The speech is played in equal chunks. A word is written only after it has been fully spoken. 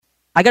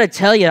I got to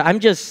tell you, I'm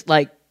just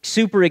like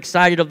super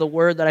excited of the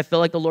word that I feel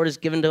like the Lord has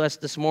given to us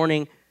this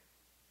morning.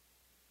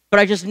 But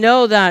I just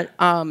know that,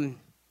 I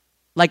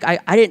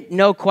didn't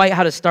know quite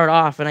how to start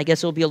off, and I guess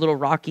it'll be a little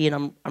rocky,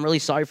 and I'm really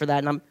sorry for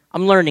that, and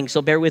I'm learning,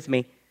 so bear with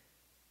me.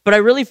 But I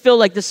really feel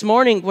like this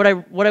morning, what I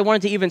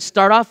wanted to even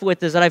start off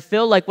with is that I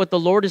feel like what the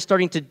Lord is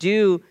starting to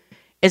do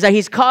is that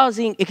He's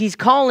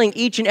calling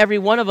each and every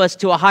one of us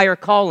to a higher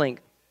calling.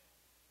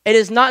 It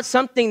is not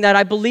something that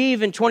I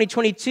believe in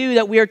 2022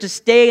 that we are to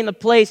stay in the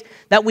place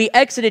that we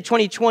exited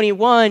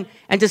 2021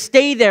 and to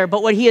stay there.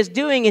 But what He is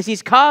doing is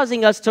He's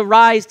causing us to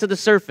rise to the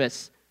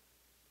surface.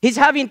 He's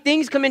having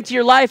things come into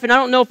your life, and I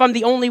don't know if I'm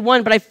the only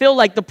one, but I feel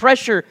like the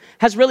pressure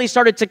has really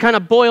started to kind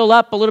of boil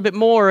up a little bit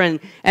more, and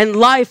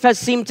life has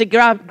seemed to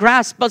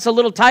grasp us a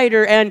little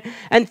tighter, and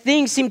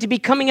things seem to be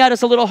coming at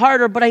us a little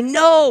harder. But I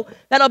know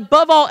that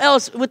above all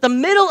else, with the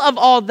middle of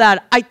all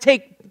that, I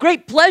take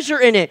great pleasure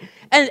in it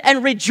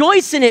and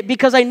rejoice in it,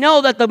 because I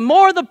know that the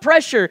more the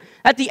pressure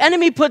that the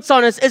enemy puts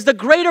on us is the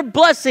greater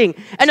blessing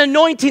and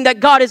anointing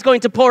that God is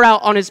going to pour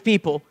out on His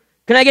people.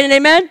 Can I get an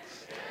amen?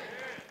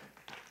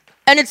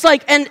 And it's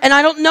like, and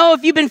I don't know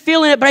if you've been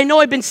feeling it, but I know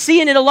I've been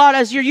seeing it a lot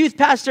as your youth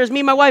pastor, as me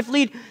and my wife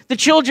lead the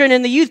children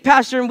and the youth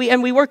pastor,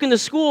 and we work in the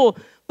school.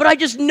 But I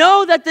just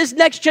know that this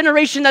next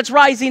generation that's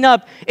rising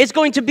up is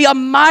going to be a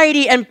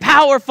mighty and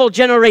powerful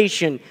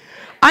generation.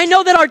 I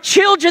know that our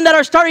children that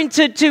are starting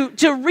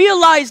to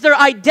realize their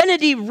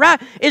identity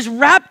is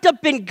wrapped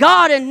up in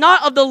God and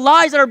not of the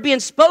lies that are being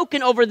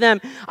spoken over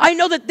them. I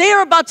know that they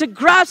are about to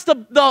grasp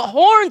the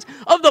horns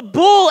of the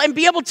bull and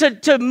be able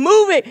to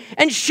move it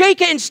and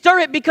shake it and stir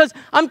it, because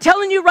I'm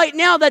telling you right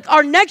now that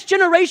our next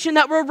generation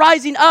that we're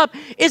rising up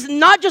is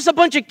not just a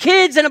bunch of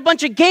kids and a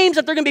bunch of games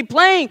that they're going to be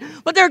playing,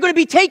 but they're going to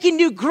be taking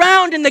new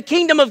ground in the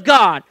kingdom of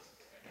God.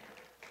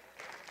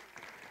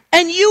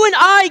 And you and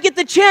I get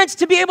the chance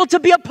to be able to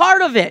be a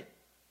part of it.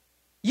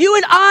 You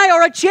and I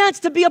are a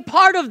chance to be a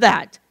part of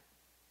that.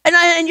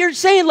 And you're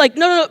saying like,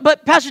 no,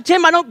 but Pastor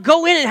Tim, I don't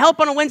go in and help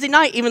on a Wednesday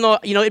night, even though,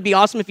 it'd be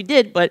awesome if you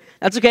did, but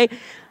that's okay.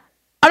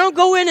 I don't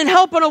go in and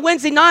help on a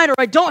Wednesday night, or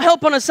I don't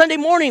help on a Sunday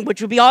morning,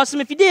 which would be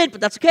awesome if you did, but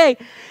that's okay.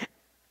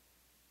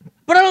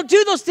 But I don't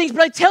do those things.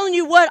 But I'm telling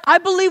you what, I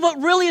believe what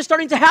really is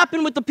starting to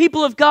happen with the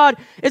people of God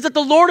is that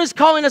the Lord is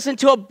calling us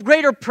into a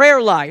greater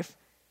prayer life.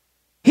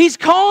 He's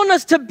calling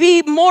us to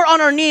be more on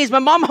our knees. My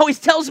mom always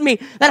tells me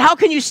that how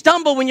can you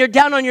stumble when you're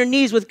down on your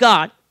knees with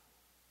God?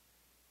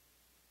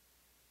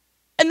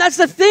 And that's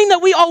the thing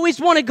that we always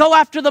want to go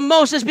after the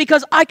most, is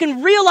because I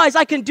can realize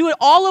I can do it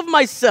all of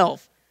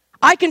myself.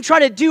 I can try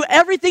to do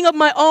everything of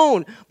my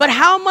own. But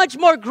how much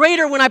more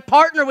greater when I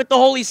partner with the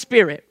Holy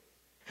Spirit?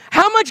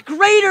 How much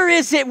greater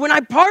is it when I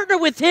partner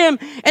with Him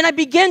and I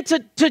begin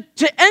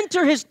to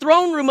enter His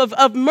throne room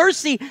of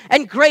mercy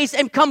and grace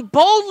and come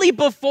boldly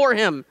before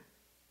Him?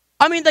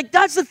 I mean, like,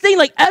 that's the thing.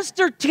 Like,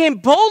 Esther came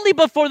boldly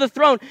before the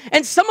throne.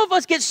 And some of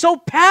us get so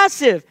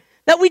passive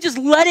that we just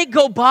let it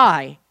go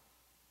by.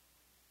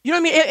 You know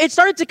what I mean? It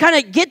started to kind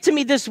of get to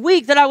me this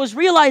week that I was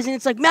realizing,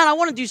 it's like, man, I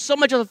want to do so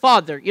much as a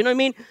father. You know what I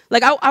mean?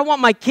 Like, I want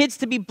my kids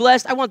to be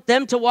blessed. I want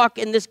them to walk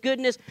in this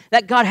goodness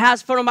that God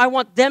has for them. I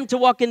want them to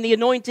walk in the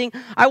anointing.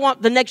 I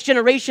want the next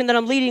generation that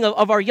I'm leading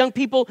of our young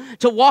people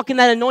to walk in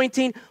that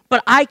anointing.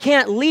 But I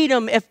can't lead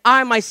them if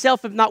I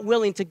myself am not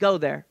willing to go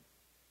there.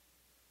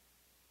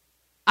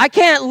 I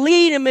can't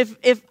lead him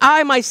if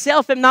I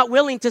myself am not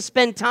willing to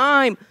spend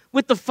time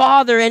with the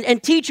Father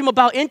and teach him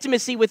about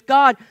intimacy with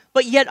God,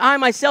 but yet I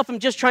myself am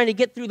just trying to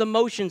get through the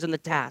motions and the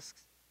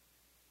tasks.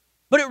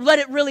 But let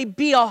it really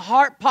be a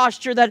heart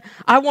posture that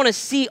I want to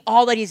see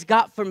all that He's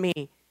got for me.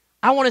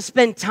 I want to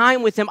spend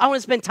time with Him. I want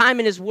to spend time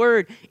in His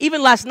Word.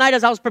 Even last night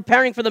as I was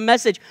preparing for the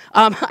message,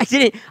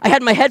 I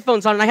had my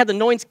headphones on and I had the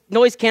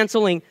noise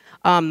canceling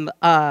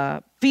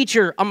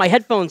feature on my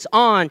headphones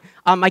on.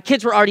 My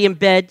kids were already in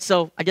bed,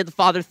 so I did the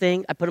father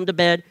thing. I put them to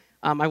bed.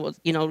 I was,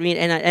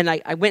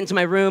 I went into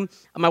my room.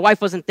 My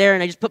wife wasn't there,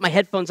 and I just put my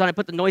headphones on. I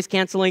put the noise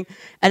canceling,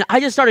 and I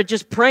just started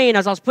just praying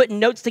as I was putting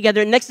notes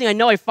together. And next thing I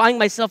know, I find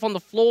myself on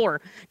the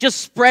floor, just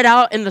spread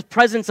out in the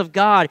presence of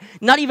God,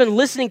 not even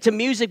listening to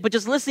music, but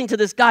just listening to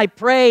this guy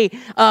pray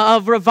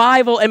of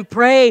revival and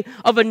pray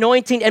of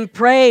anointing and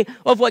pray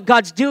of what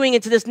God's doing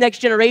into this next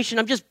generation.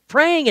 I'm just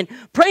praying and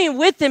praying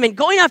with him and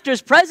going after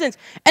His presence,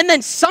 and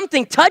then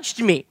something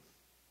touched me,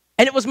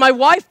 and it was my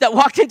wife that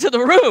walked into the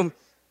room.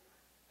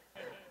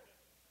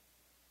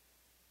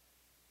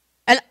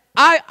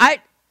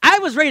 I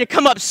was ready to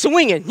come up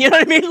swinging, you know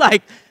what I mean?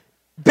 Like,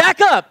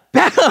 back up,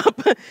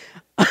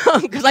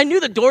 because I knew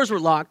the doors were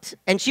locked.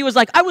 And she was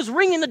like, I was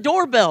ringing the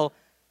doorbell.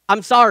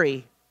 I'm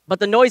sorry, but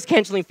the noise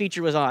canceling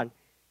feature was on.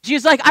 She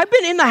was like, I've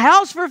been in the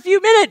house for a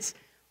few minutes.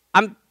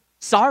 I'm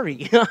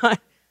sorry.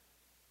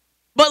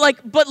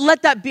 But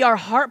let that be our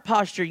heart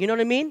posture, you know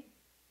what I mean?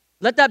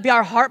 Let that be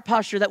our heart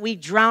posture, that we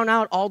drown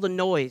out all the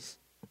noise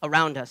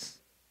around us.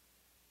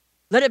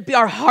 Let it be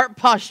our heart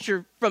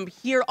posture from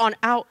here on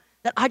out,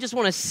 that I just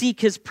want to seek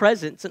His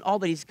presence and all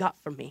that He's got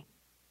for me.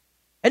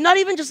 And not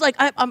even just like,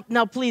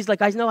 now please,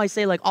 like I know I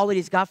say like all that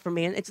He's got for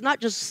me, and it's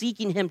not just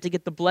seeking Him to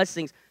get the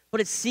blessings,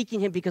 but it's seeking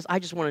him because I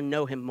just want to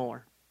know him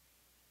more.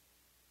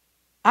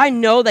 I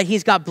know that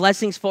he's got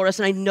blessings for us,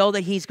 and I know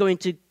that he's going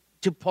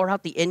to pour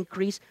out the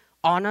increase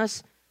on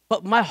us.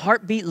 But my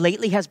heartbeat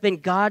lately has been,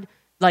 God,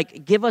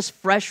 like, give us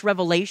fresh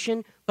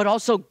revelation, but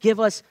also give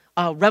us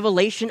a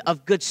revelation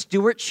of good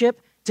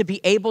stewardship to be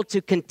able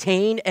to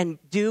contain and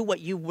do what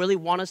you really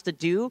want us to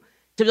do,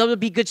 to be able to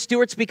be good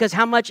stewards, because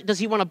how much does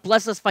he want to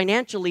bless us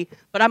financially,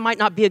 but I might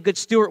not be a good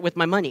steward with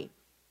my money.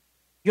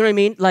 You know what I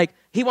mean? Like,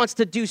 he wants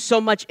to do so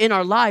much in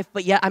our life,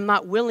 but yet I'm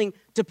not willing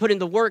to put in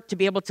the work to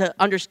be able to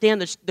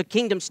understand the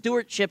kingdom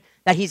stewardship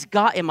that he's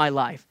got in my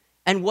life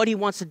and what he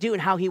wants to do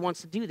and how he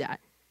wants to do that.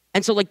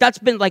 And so, like, that's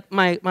been, like,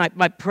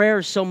 my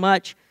prayer so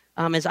much,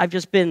 as I've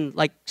just been,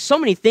 like, so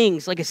many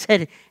things, like I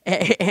said,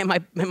 in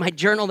my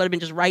journal that I've been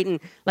just writing.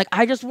 Like,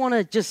 I just want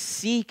to just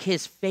seek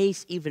his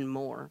face even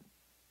more.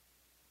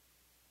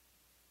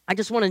 I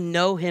just want to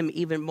know him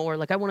even more.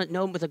 Like, I want to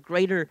know him with a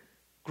greater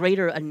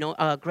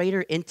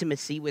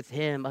intimacy with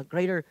him, a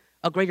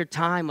greater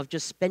time of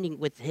just spending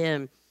with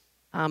him.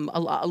 A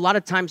lot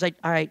of times,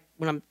 I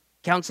when I'm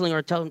counseling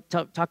or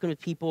talking with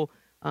people,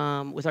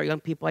 with our young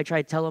people, I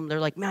try to tell them, they're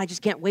like, man, I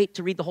just can't wait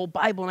to read the whole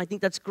Bible, and I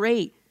think that's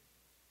great.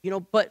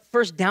 But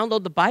first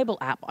download the Bible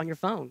app on your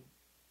phone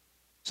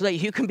so that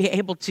you can be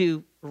able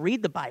to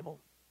read the Bible.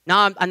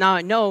 Now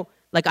I know,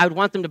 like, I would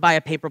want them to buy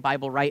a paper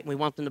Bible, right? And we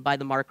want them to buy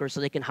the marker so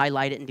they can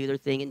highlight it and do their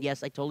thing. And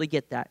yes, I totally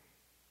get that.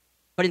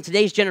 But in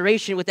today's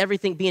generation, with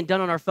everything being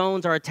done on our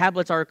phones, our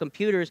tablets, our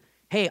computers,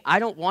 hey, I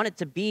don't want it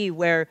to be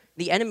where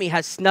the enemy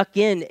has snuck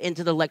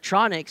into the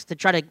electronics to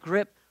try to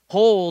grip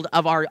hold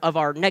of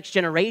our next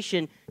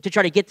generation, to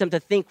try to get them to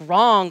think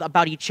wrong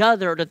about each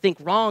other, or to think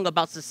wrong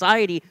about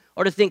society,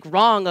 or to think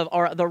wrong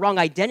or the wrong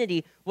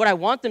identity. What I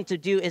want them to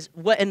do is,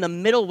 what in the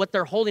middle, what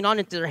they're holding on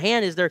into their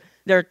hand is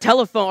their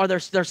telephone or their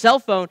cell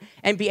phone,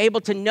 and be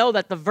able to know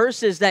that the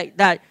verses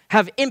that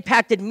have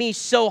impacted me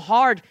so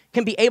hard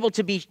can be able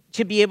to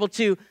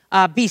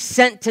be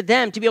sent to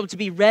them, to be able to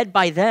be read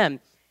by them.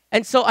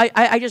 And so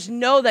I just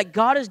know that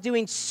God is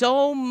doing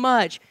so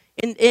much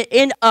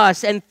in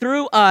us and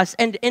through us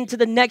and into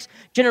the next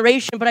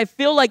generation. But I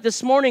feel like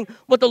this morning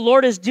what the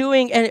Lord is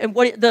doing, and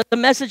what the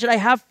message that I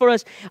have for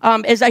us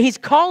is that he's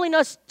calling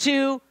us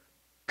to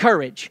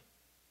courage.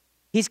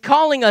 He's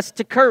calling us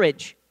to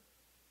courage.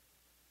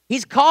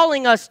 He's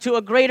calling us to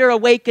a greater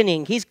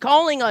awakening. He's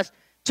calling us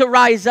to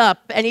rise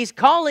up, and he's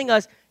calling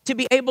us to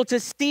be able to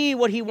see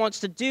what he wants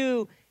to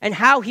do and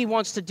how he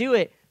wants to do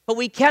it. But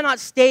we cannot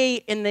stay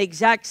in the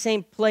exact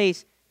same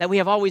place that we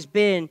have always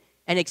been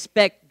and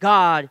expect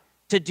God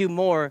to do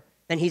more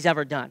than he's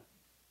ever done.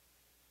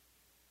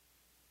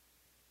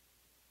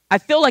 I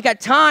feel like at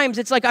times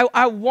it's like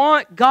I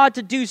want God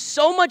to do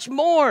so much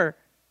more,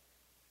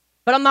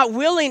 but I'm not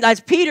willing as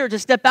Peter to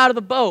step out of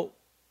the boat.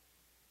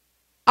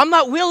 I'm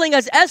not willing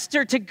as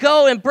Esther to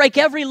go and break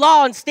every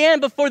law and stand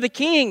before the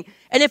king,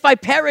 and if I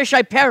perish,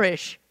 I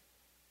perish.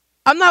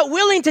 I'm not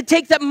willing to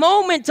take that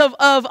moment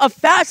of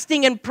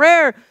fasting and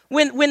prayer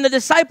when the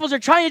disciples are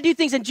trying to do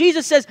things, and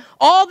Jesus says,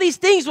 all these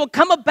things will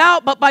come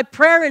about but by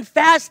prayer and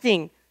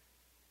fasting.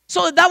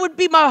 So that would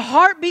be my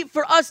heartbeat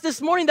for us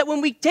this morning, that when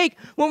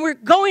we're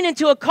going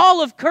into a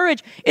call of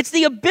courage, it's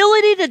the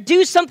ability to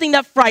do something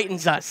that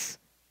frightens us.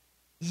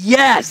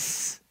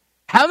 Yes.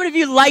 How many of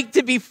you like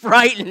to be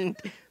frightened?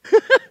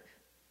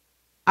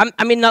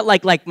 I mean, not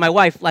like my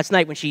wife last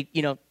night when she,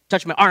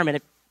 touched my arm and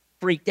it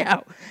freaked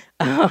out.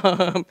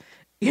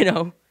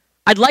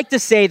 I'd like to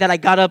say that I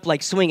got up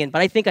like swinging,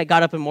 but I think I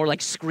got up and more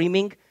like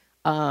screaming.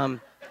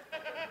 I'm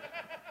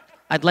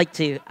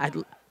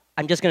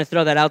just going to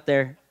throw that out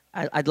there.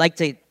 I'd like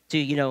to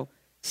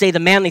say the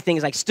manly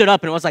things, like stood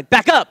up and was like,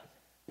 back up,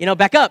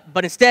 back up.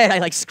 But instead, I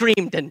like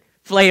screamed and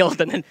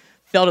flailed and then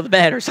fell to the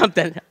bed or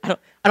something. I don't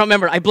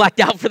remember. I blacked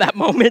out for that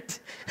moment.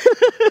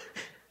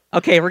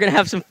 Okay, we're going to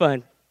have some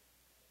fun.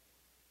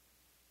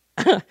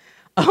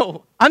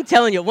 Oh, I'm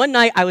telling you, one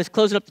night I was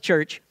closing up the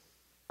church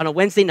on a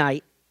Wednesday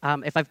night.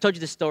 If I've told you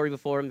this story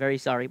before, I'm very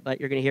sorry, but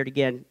you're going to hear it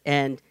again.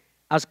 And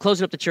I was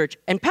closing up the church,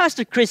 and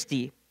Pastor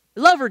Christy, I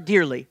love her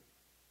dearly.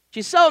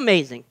 She's so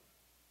amazing.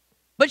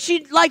 But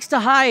she likes to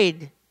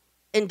hide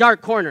in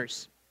dark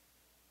corners.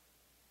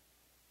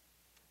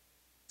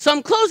 So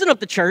I'm closing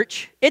up the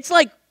church. It's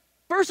like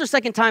first or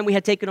second time we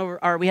had just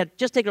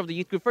taken over the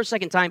youth group. First,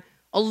 second time,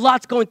 a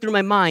lot's going through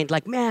my mind.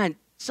 Like, man,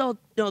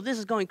 this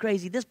is going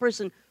crazy. This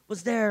person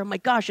was there. Oh my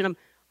gosh. And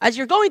as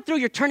you're going through,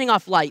 you're turning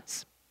off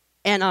lights.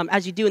 And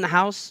as you do in the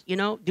house,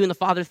 doing the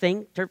father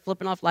thing,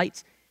 flipping off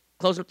lights,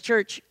 closing up the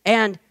church.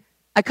 And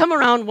I come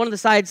around one of the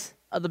sides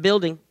of the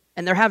building,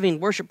 and they're having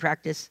worship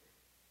practice.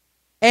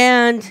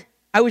 And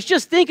I was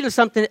just thinking of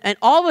something, and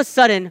all of a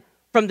sudden,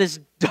 from this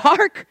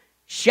dark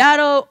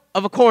shadow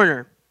of a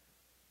corner,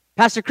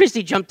 Pastor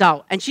Christy jumped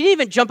out. And she didn't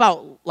even jump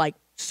out like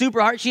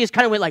super hard. She just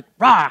kind of went like,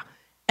 rah.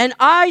 And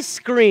I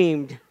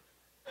screamed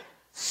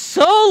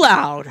so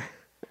loud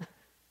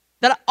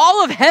that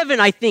all of heaven,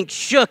 I think,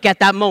 shook at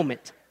that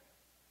moment.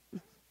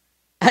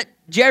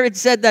 Jared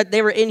said that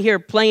they were in here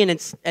playing,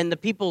 and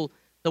the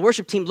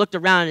worship team looked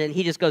around, and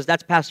he just goes,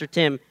 that's Pastor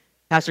Tim.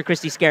 Pastor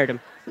Christy scared him.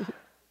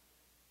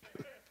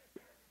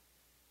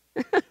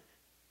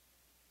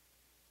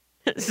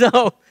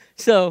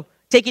 So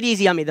take it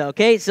easy on me, though,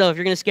 okay? So if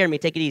you're going to scare me,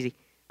 take it easy.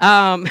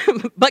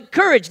 But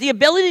courage, the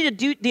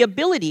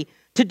ability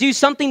to do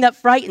something that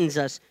frightens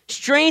us.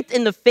 Strength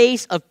in the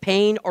face of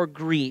pain or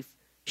grief.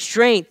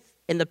 Strength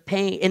in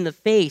the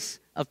face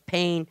of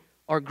pain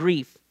or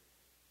grief.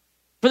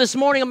 For this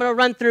morning, I'm going to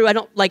run through, I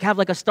don't have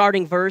a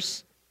starting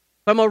verse,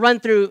 but I'm going to run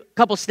through a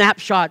couple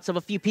snapshots of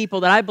a few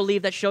people that I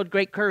believe that showed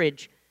great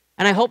courage.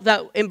 And I hope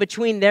that in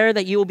between there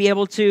that you will be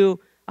able to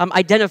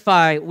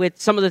identify with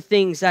some of the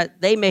things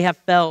that they may have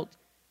felt.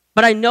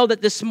 But I know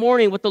that this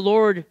morning what the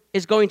Lord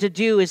is going to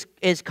do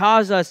is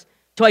cause us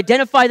to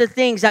identify the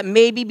things that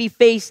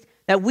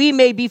we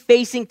may be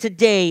facing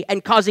today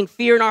and causing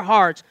fear in our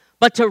hearts,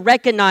 but to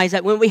recognize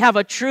that when we have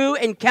a true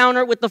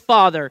encounter with the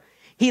Father,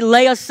 He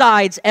lays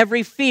aside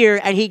every fear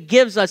and He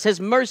gives us His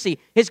mercy,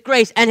 His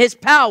grace, and His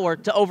power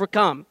to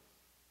overcome.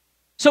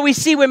 So we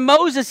see when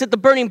Moses at the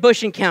burning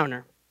bush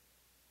encounter,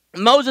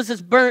 Moses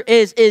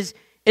is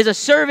a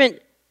servant,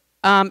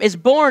 is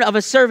born of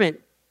a servant,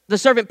 the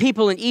servant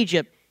people in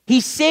Egypt.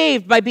 He's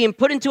saved by being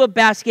put into a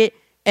basket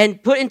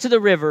and put into the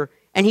river,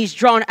 and he's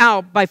drawn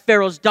out by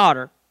Pharaoh's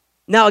daughter.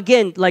 Now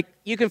again,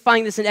 you can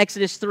find this in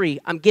Exodus 3.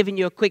 I'm giving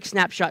you a quick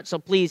snapshot, so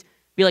please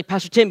be like,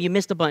 Pastor Tim, you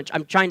missed a bunch.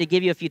 I'm trying to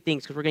give you a few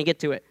things because we're going to get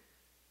to it.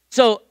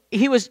 So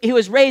he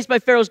was raised by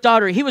Pharaoh's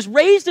daughter. He was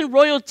raised in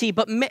royalty,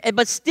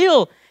 but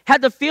still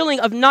had the feeling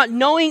of not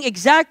knowing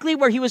exactly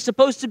where he was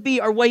supposed to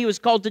be or what he was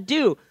called to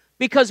do,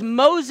 because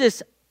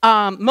Moses'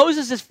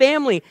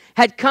 family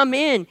had come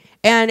in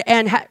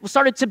and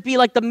started to be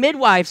like the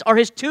midwives or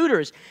his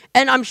tutors.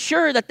 And I'm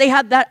sure that they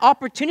had that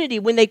opportunity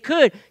when they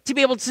could to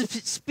be able to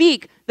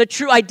speak the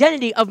true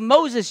identity of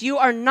Moses. You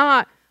are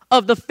not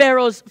of the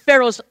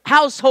Pharaoh's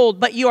household,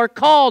 but you are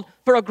called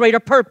for a greater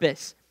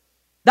purpose.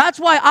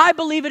 That's why I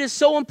believe it is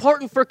so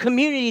important for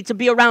community to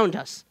be around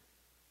us,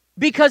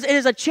 because it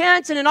is a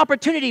chance and an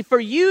opportunity for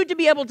you to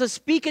be able to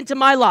speak into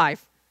my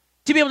life,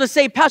 to be able to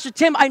say, Pastor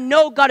Tim, I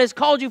know God has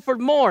called you for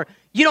more.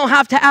 You don't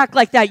have to act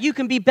like that. You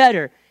can be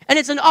better. And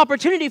it's an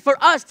opportunity for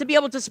us to be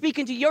able to speak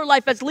into your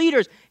life as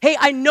leaders. Hey,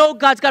 I know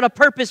God's got a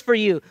purpose for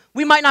you.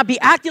 We might not be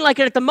acting like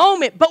it at the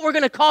moment, but we're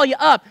going to call you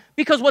up,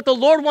 because what the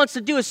Lord wants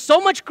to do is so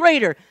much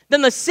greater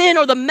than the sin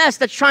or the mess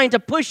that's trying to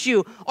push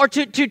you or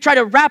to try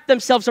to wrap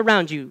themselves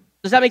around you.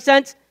 Does that make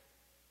sense?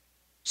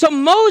 So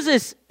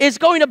Moses is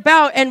going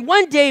about, and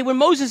one day when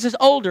Moses is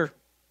older,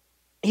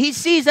 he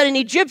sees that an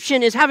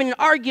Egyptian is having an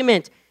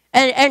argument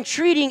and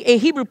treating a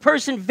Hebrew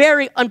person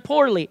very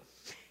unpoorly.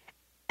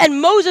 And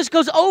Moses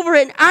goes over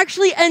and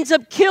actually ends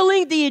up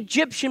killing the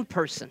Egyptian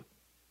person.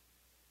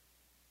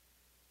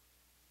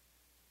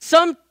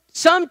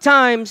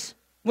 Sometimes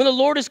when the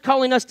Lord is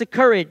calling us to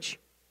courage,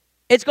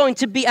 it's going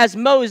to be as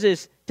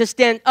Moses to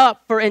stand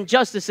up for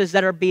injustices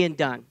that are being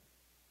done.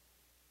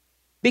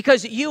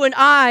 Because you and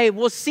I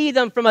will see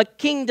them from a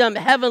kingdom,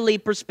 heavenly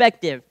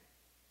perspective.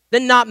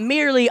 Then not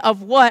merely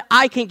of what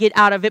I can get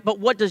out of it, but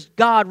what does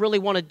God really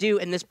want to do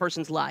in this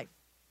person's life?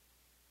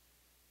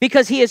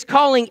 Because He is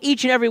calling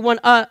each and every one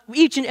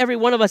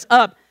of us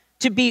up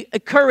to be a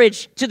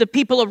courage to the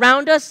people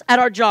around us at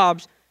our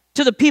jobs,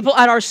 to the people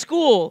at our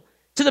school,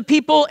 to the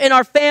people in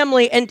our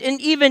family, and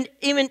even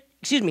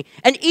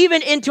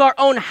into our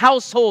own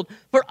household,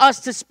 for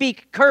us to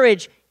speak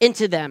courage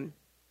into them.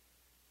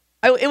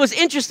 It was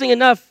interesting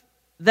enough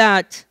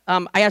that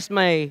I asked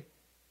my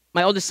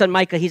oldest son,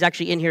 Micah. He's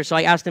actually in here, so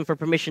I asked him for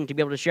permission to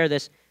be able to share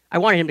this. I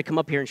wanted him to come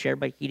up here and share,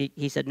 but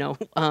he said no.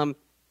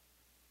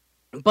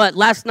 But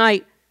last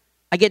night,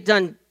 I get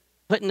done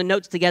putting the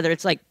notes together.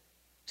 It's like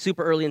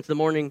super early into the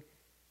morning,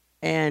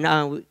 and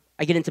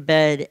I get into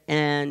bed,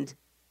 and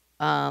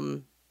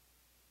or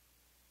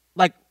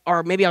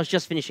maybe I was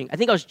just finishing. I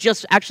think I was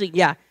just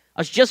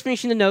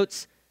finishing the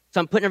notes, so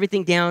I'm putting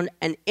everything down,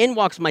 and in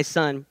walks my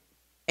son,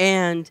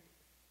 and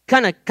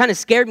kind of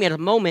scared me at a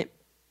moment,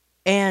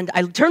 and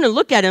I turn and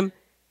look at him,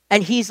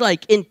 and he's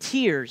like in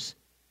tears,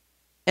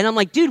 and I'm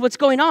like, dude, what's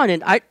going on?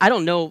 And I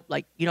don't know,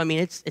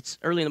 it's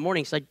early in the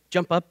morning, so I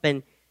jump up,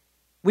 and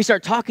we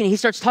start talking. He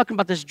starts talking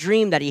about this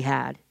dream that he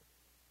had.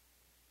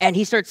 And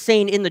he starts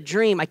saying in the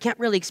dream, I can't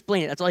really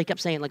explain it. That's all he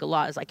kept saying, like a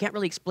lot. It's like, I can't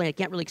really explain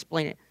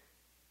it.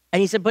 And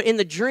he said, but in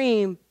the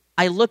dream,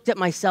 I looked at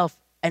myself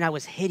and I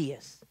was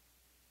hideous.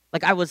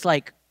 I was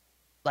I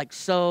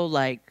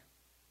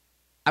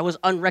was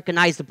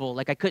unrecognizable.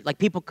 I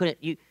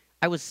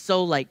was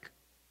so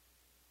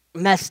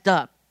messed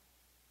up.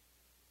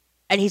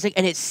 And he's like,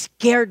 and it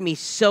scared me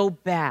so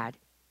bad.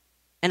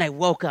 And I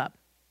woke up.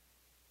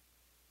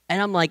 And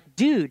I'm like,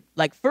 dude,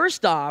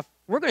 first off,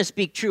 we're going to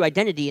speak true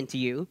identity into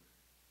you.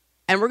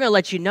 And we're going to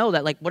let you know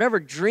that whatever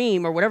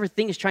dream or whatever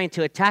thing is trying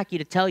to attack you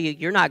to tell you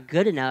you're not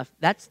good enough,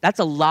 that's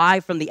a lie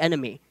from the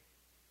enemy.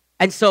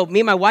 And so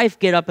me and my wife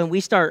get up and we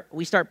start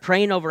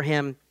praying over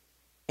him.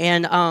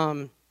 And,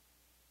 of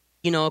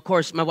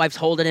course, my wife's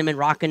holding him and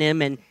rocking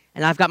him. And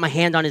I've got my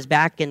hand on his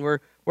back and we're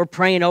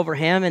praying over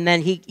him. And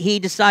then he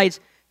decides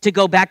to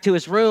go back to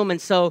his room.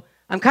 And so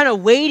I'm kind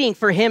of waiting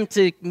for him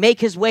to make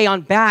his way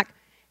on back.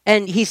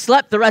 And he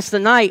slept the rest of the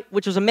night,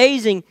 which was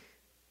amazing.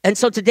 And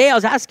so today I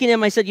was asking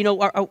him, I said,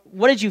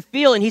 what did you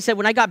feel? And he said,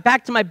 when I got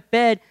back to my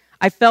bed,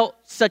 I felt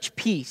such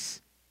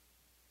peace.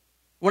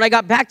 When I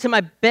got back to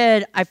my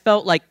bed, I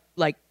felt like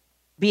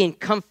being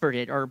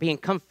comforted or being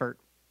comfort.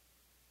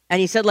 And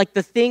he said, like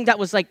the thing that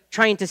was like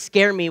trying to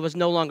scare me was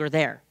no longer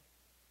there.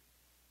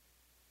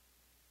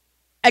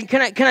 And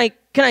can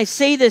I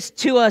say this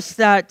to us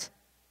that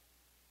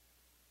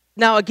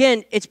now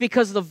again, it's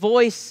because of the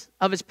voice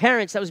of his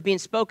parents that was being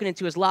spoken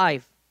into his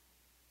life.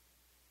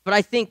 But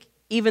I think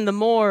even the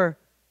more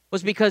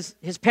was because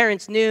his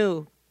parents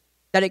knew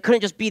that it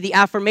couldn't just be the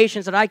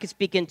affirmations that I could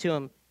speak into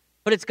him,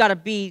 but it's got to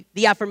be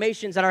the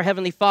affirmations that our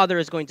Heavenly Father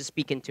is going to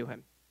speak into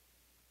him.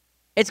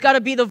 It's got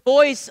to be the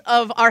voice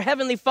of our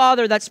Heavenly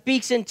Father that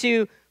speaks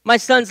into my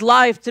son's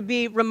life to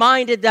be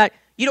reminded that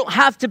you don't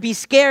have to be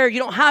scared, you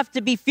don't have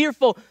to be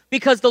fearful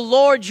because the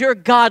Lord your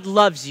God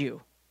loves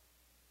you.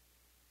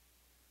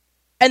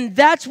 And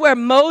that's where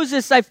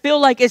Moses, I feel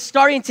like, is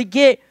starting to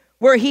get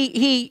where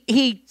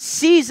he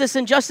sees this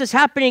injustice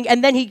happening,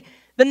 and then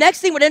the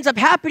next thing what ends up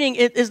happening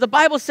is the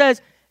Bible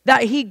says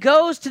that he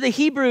goes to the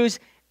Hebrews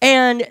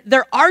and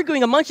they're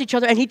arguing amongst each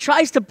other and he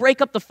tries to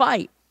break up the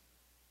fight.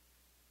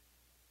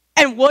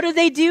 And what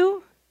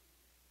do?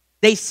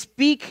 They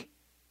speak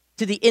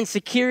to the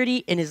insecurity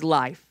in his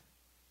life.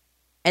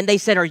 And they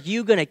said, are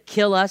you going to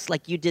kill us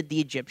like you did the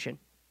Egyptian?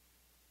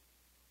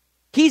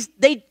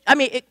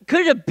 It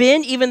could have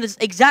been even this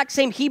exact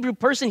same Hebrew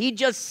person he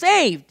just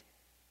saved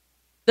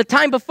the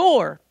time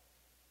before.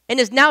 And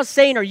is now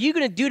saying, are you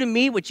going to do to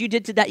me what you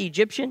did to that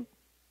Egyptian?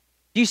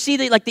 Do you see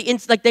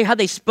how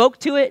they spoke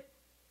to it?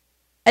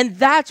 And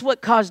that's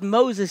what caused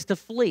Moses to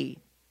flee.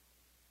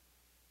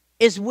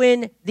 Is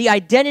when the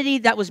identity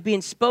that was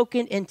being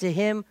spoken into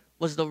him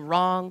was the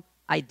wrong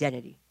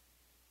identity.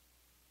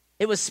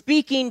 It was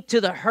speaking to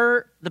the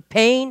hurt, the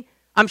pain.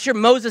 I'm sure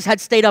Moses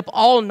had stayed up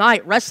all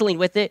night wrestling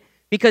with it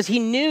because he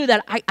knew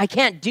that I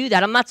can't do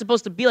that. I'm not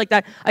supposed to be like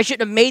that. I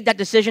shouldn't have made that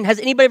decision. Has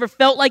anybody ever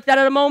felt like that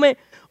at a moment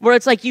where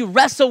it's like you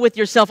wrestle with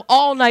yourself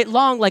all night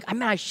long, like,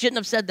 man, I shouldn't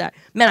have said that.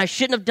 Man, I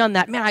shouldn't have done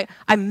that. Man,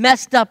 I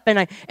messed up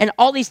and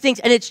all these things.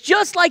 And it's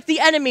just like the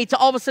enemy to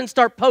all of a sudden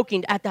start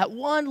poking at that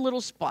one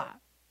little spot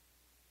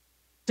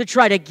to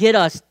try to get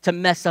us to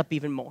mess up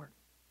even more.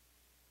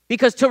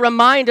 Because to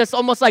remind us,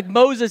 almost like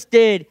Moses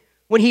did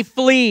when he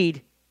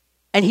fled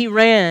and he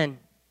ran,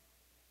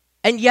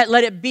 and yet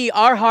let it be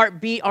our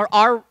heartbeat,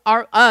 our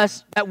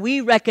us, that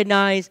we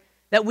recognize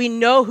that we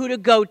know who to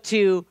go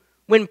to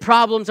when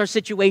problems or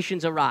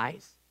situations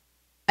arise.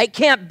 It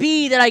can't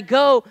be that I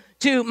go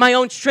to my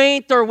own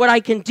strength or what I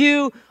can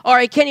do, or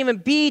I can't even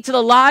be to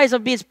the lies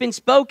of what's been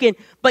spoken,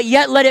 but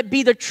yet let it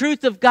be the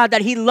truth of God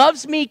that he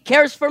loves me,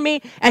 cares for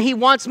me, and he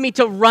wants me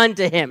to run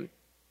to him.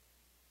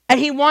 And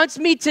he wants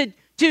me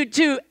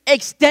to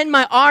extend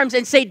my arms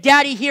and say,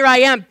 Daddy, here I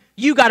am.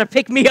 You got to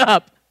pick me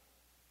up.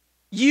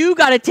 You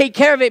got to take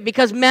care of it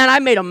because, man, I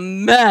made a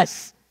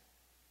mess.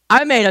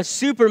 I made a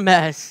super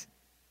mess.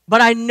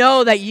 But I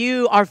know that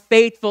you are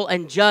faithful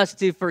and just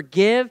to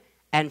forgive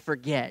and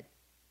forget.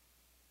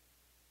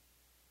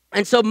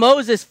 And so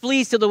Moses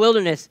flees to the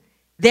wilderness.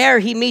 There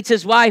he meets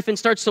his wife and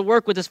starts to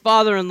work with his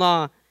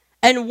father-in-law.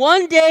 And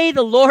one day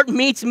the Lord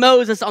meets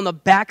Moses on the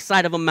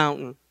backside of a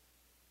mountain.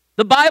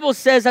 The Bible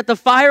says that the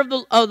fire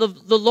of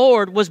the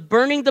Lord was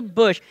burning the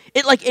bush.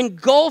 It like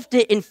engulfed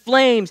it in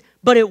flames,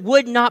 but it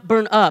would not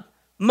burn up.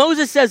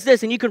 Moses says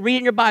this, and you can read it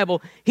in your Bible.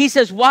 He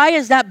says, why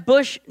is that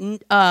bush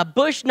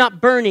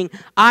not burning?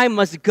 I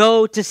must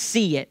go to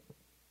see it.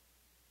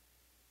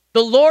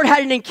 The Lord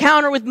had an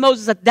encounter with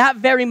Moses at that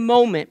very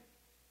moment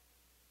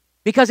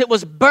because it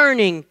was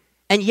burning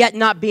and yet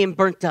not being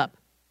burnt up.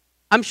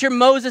 I'm sure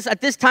Moses at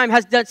this time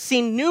has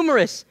seen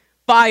numerous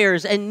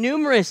fires and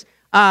numerous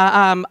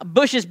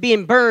bushes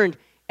being burned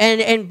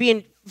and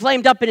being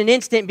flamed up in an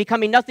instant,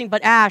 becoming nothing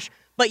but ash.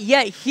 But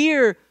yet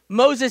here,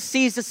 Moses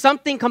sees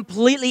something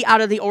completely out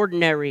of the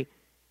ordinary.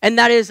 And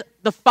that is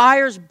the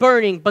fire's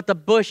burning, but the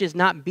bush is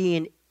not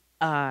being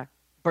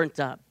burnt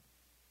up.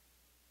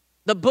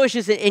 The bush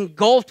is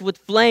engulfed with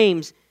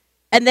flames.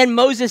 And then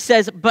Moses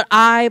says, but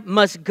I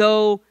must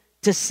go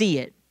to see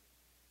it.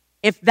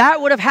 If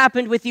that would have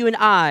happened with you and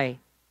I,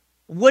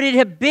 would it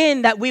have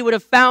been that we would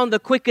have found the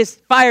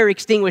quickest fire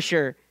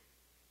extinguisher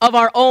of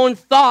our own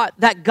thought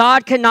that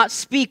God cannot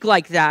speak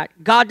like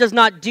that? God does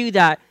not do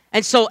that.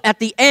 And so at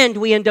the end,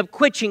 we end up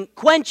quenching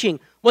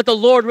what the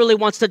Lord really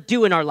wants to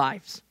do in our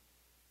lives.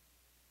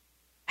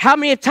 How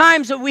many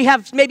times that we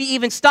have maybe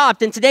even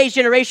stopped? In today's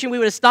generation, we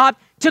would have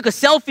stopped, took a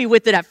selfie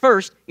with it at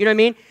first, you know what I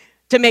mean?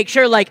 To make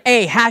sure like,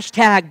 hey,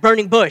 hashtag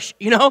burning bush,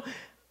 you know?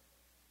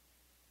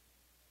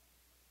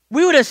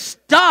 We would have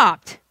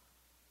stopped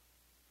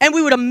and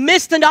we would have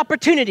missed an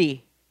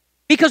opportunity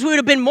because we would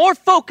have been more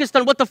focused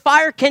on what the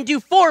fire can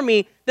do for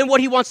me than what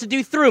he wants to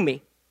do through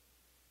me.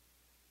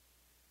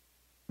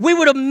 we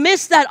would have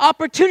missed that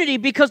opportunity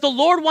because the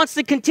Lord wants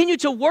to continue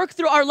to work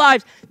through our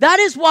lives. That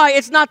is why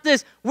it's not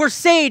this, we're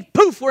saved,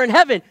 poof, we're in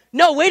heaven.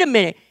 No, wait a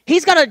minute.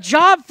 He's got a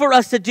job for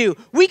us to do.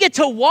 We get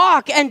to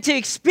walk and to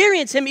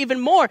experience him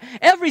even more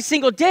every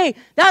single day.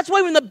 That's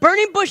why when the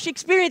burning bush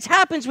experience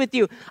happens with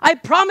you, I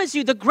promise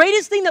you, the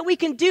greatest thing that we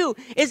can do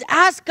is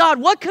ask God,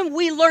 what can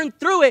we learn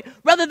through it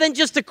rather than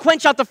just to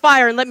quench out the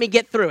fire and let me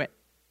get through it.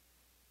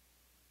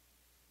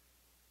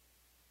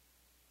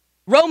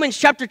 Romans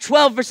chapter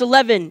 12, verse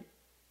 11,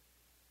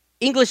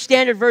 English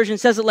Standard Version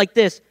says it like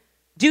this: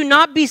 do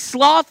not be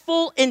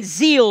slothful in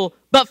zeal,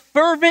 but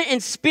fervent in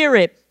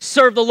spirit,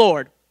 serve the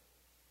Lord.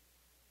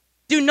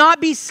 Do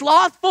not be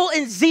slothful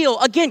in zeal.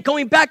 Again,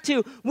 going back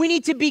to, we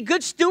need to be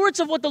good stewards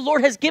of what the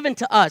Lord has given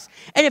to us.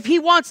 And if he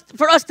wants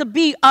for us to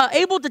be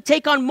able to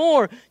take on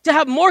more, to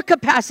have more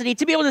capacity,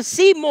 to be able to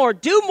see more,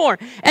 do more,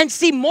 and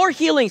see more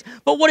healings.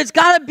 But what it's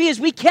got to be is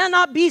we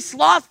cannot be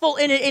slothful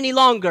in it any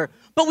longer.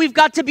 But we've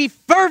got to be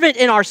fervent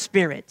in our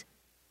spirit.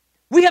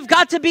 We have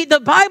got to be, the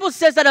Bible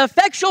says that an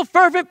effectual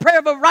fervent prayer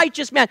of a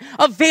righteous man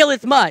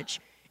availeth much.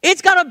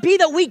 It's got to be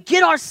that we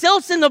get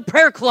ourselves in the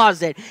prayer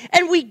closet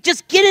and we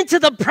just get into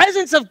the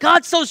presence of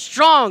God so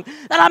strong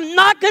that I'm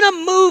not going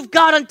to move,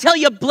 God, until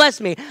you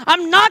bless me.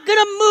 I'm not going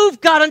to move,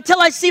 God,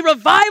 until I see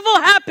revival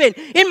happen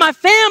in my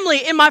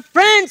family, in my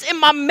friends, in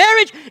my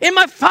marriage, in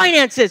my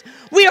finances.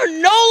 We are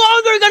no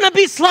longer going to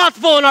be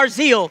slothful in our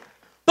zeal,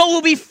 but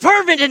we'll be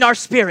fervent in our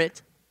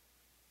spirit.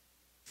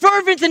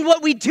 Fervent in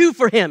what we do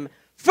for him.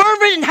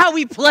 Fervent in how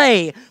we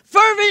play,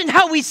 fervent in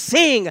how we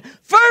sing,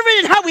 fervent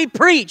in how we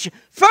preach,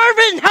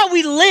 fervent in how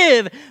we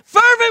live,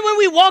 fervent when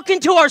we walk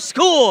into our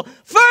school,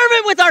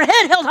 fervent with our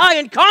head held high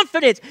in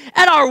confidence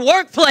at our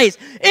workplace.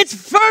 It's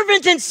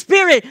fervent in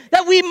spirit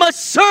that we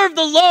must serve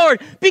the Lord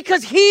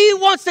because he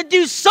wants to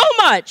do so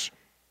much,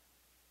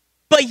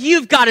 but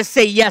you've got to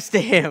say yes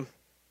to him.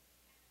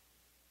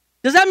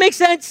 Does that make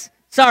sense?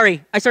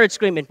 Sorry, I started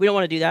screaming. We don't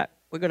want to do that.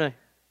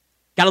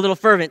 Got a little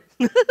fervent.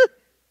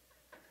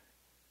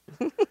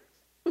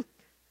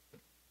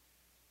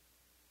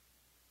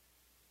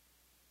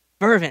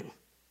 Fervent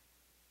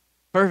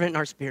in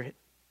our spirit.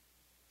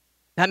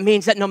 That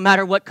means that no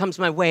matter what comes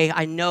my way,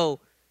 I know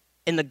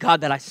in the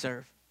God that I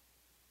serve.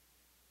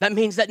 That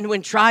means that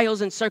when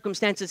trials and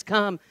circumstances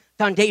come,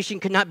 foundation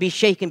cannot be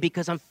shaken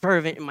because I'm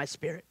fervent in my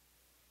spirit.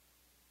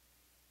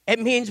 It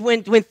means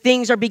when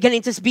things are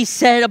beginning to be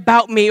said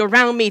about me,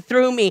 around me,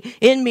 through me,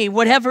 in me,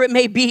 whatever it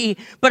may be,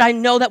 but I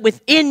know that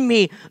within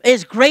me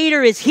is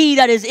greater is he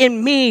that is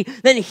in me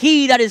than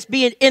he that is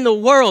being in the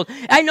world.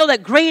 I know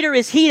that greater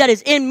is he that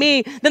is in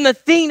me than the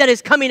thing that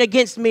is coming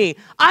against me.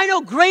 I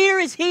know greater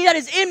is he that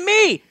is in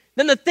me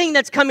than the thing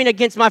that's coming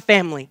against my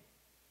family.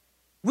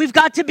 We've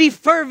got to be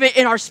fervent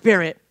in our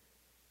spirit.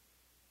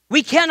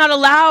 We cannot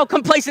allow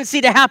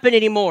complacency to happen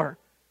anymore.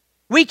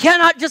 We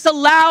cannot just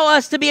allow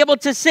us to be able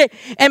to sit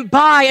and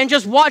buy and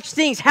just watch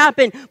things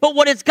happen. But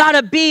what it's got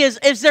to be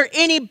is there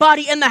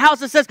anybody in the house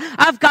that says,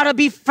 I've got to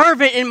be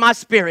fervent in my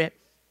spirit?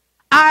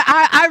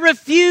 I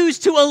refuse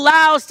to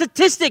allow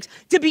statistics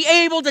to be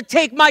able to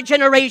take my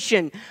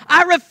generation.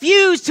 I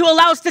refuse to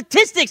allow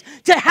statistics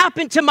to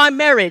happen to my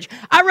marriage.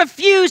 I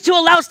refuse to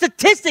allow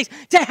statistics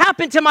to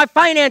happen to my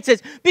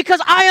finances because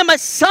I am a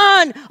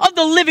son of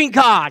the living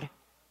God.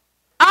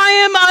 I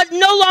am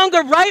no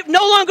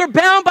longer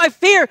bound by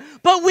fear,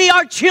 but we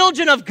are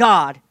children of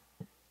God.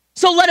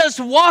 So let us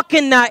walk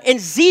in that in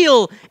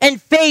zeal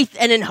and faith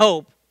and in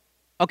hope.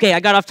 Okay,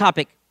 I got off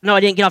topic. No, I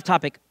didn't get off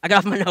topic. I got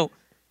off my note.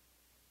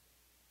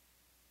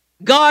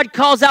 God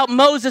calls out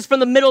Moses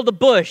from the middle of the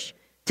bush.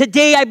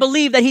 Today, I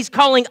believe that he's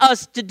calling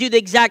us to do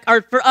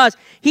for us,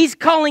 he's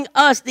calling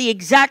us the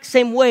exact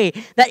same way,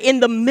 that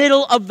in the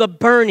middle of the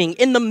burning,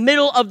 in the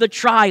middle of the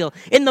trial,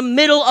 in the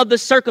middle of the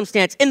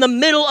circumstance, in the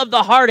middle of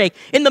the heartache,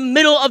 in the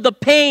middle of the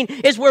pain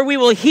is where we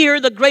will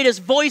hear the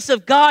greatest voice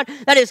of God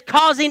that is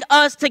causing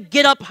us to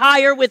get up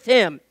higher with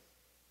him.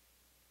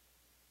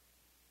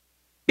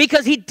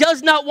 Because he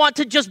does not want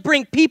to just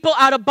bring people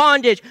out of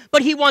bondage,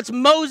 but he wants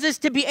Moses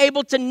to be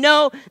able to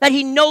know that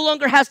he no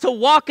longer has to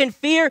walk in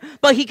fear,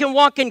 but he can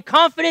walk in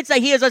confidence that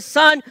he is a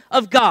son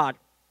of God.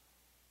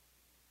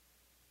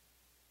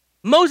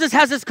 Moses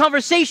has this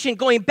conversation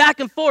going back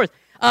and forth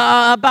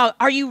about,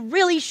 are you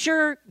really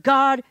sure,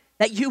 God,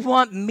 that you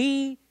want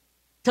me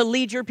to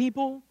lead your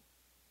people?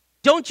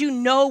 Don't you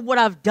know what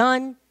I've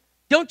done?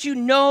 Don't you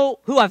know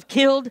who I've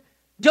killed?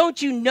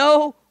 Don't you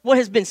know what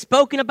has been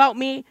spoken about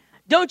me?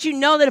 Don't you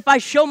know that if I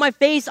show my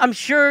face, I'm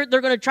sure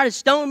they're going to try to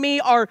stone me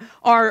or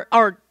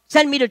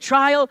send me to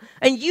trial?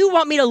 And you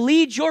want me to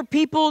lead your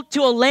people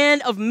to a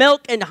land of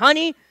milk and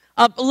honey,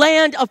 a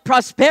land of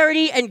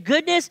prosperity and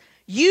goodness?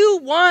 You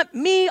want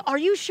me? Are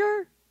you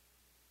sure?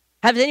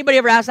 Has anybody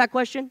ever asked that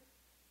question?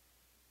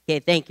 Okay,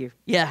 thank you.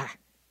 Yeah.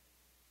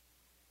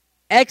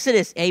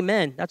 Exodus,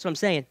 amen. That's what I'm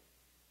saying.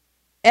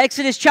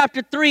 Exodus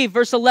chapter 3,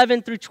 verse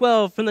 11 through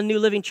 12 from the New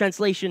Living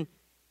Translation.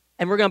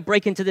 And we're going to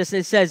break into this. And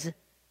it says,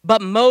 but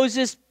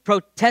Moses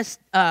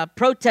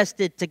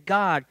protested to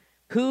God,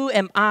 who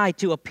am I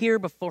to appear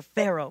before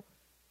Pharaoh?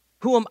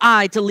 who am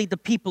I to lead the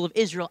people of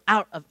Israel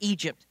out of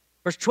Egypt?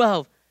 Verse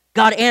 12,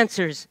 God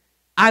answers,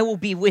 I will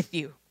be with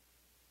you.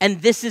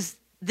 And this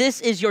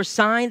is your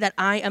sign that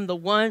I am the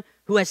one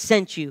who has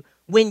sent you.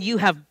 When you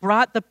have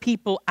brought the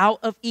people out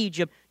of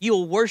Egypt, you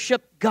will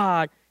worship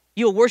God.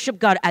 You will worship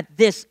God at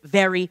this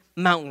very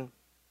mountain.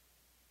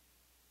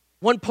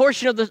 One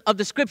portion of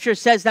the scripture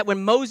says that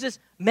when Moses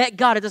met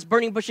God at this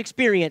burning bush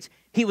experience,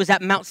 he was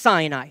at Mount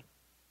Sinai.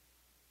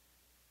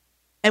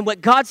 And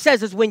what God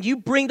says is when you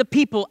bring the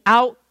people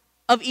out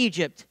of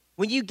Egypt,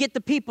 when you get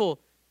the people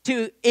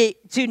to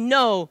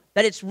know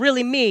that it's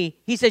really me,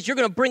 he says, you're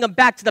going to bring them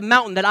back to the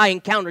mountain that I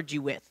encountered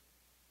you with.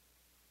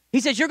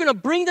 He says, you're going to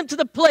bring them to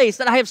the place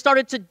that I have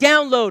started to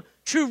download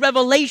true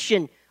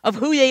revelation of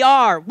who they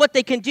are, what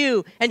they can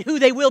do, and who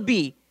they will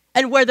be,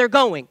 and where they're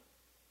going.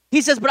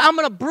 He says, but I'm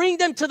going to bring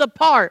them to the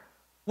part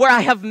where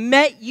I have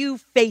met you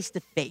face to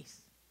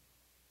face,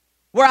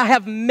 where I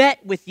have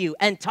met with you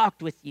and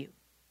talked with you.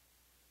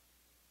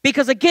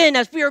 Because again,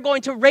 as we are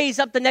going to raise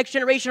up the next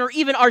generation, or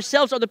even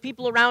ourselves or the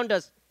people around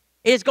us,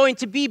 it is going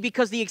to be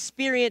because the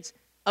experience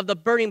of the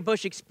burning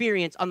bush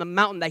experience on the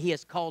mountain that he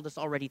has called us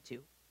already to.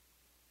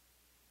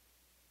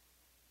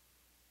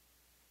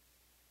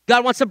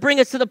 God wants to bring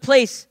us to the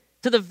place,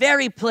 to the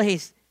very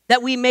place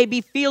that we may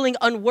be feeling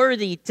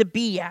unworthy to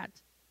be at.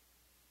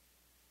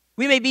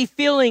 We may be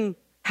feeling,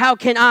 how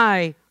can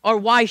I, or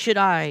why should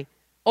I,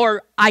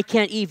 or I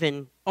can't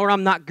even, or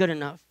I'm not good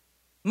enough.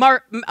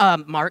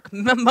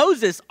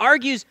 Moses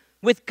argues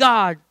with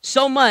God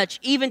so much,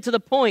 even to the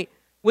point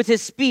with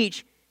his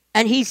speech,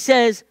 and he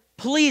says,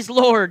 please,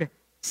 Lord,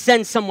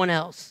 send someone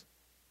else.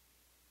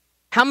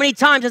 How many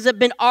times has it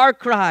been our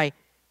cry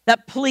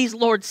that, please,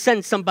 Lord,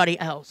 send somebody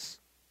else?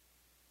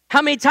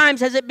 How many times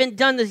has it been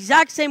done the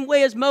exact same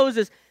way as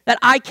Moses, that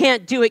I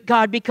can't do it,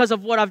 God, because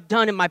of what I've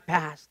done in my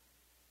past?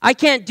 I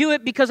can't do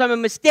it because I'm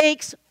in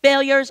mistakes,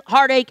 failures,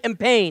 heartache, and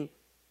pain.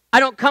 I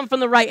don't come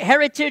from the right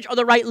heritage or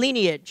the right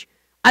lineage.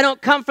 I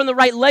don't come from the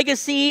right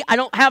legacy. I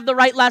don't have the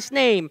right last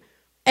name.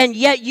 And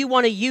yet you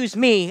want to use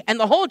me. And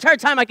the whole entire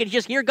time I could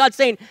just hear God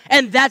saying,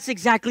 and that's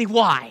exactly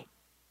why.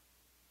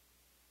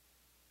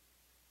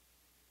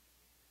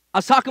 I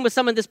was talking with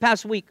someone this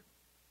past week.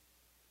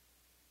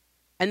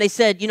 And they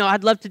said,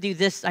 I'd love to do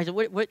this. I said,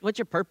 what's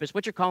your purpose?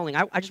 What's your calling?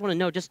 I just want to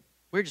know.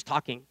 We're just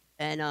talking.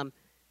 And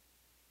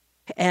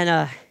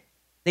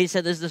they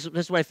said, this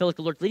is what I feel like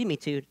the Lord's leading me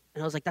to.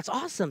 And I was like, that's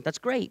awesome. That's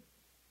great.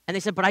 And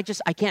they said, but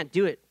I can't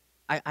do it.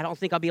 I don't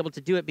think I'll be able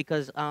to do it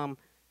because, I'm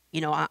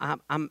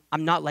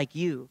not like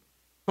you.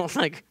 I was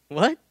like,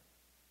 what?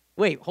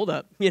 Wait, hold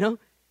up, And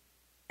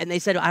they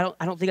said, I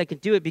don't think I can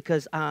do it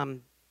because,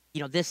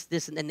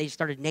 this, and then they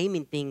started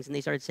naming things, and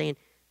they started saying,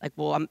 like,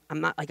 well,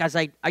 I'm not, like,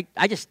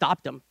 I just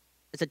stopped them.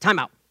 I said, time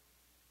out.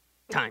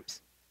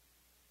 Times.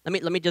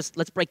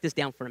 Let's break this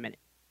down for a minute.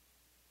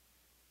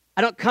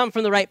 I don't come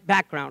from the right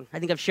background. I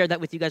think I've shared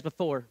that with you guys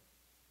before.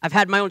 I've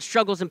had my own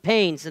struggles and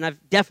pains, and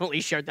I've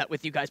definitely shared that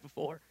with you guys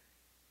before.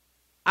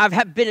 I've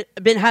had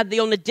the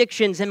own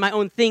addictions and my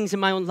own things in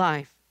my own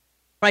life.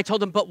 But I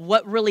told them, but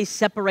what really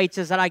separates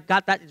is that I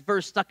got that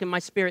verse stuck in my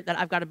spirit that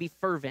I've got to be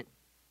fervent.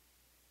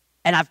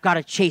 And I've got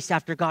to chase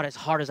after God as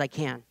hard as I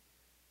can.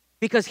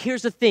 Because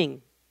here's the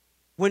thing.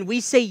 When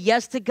we say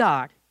yes to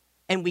God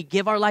and we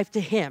give our life to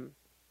him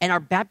and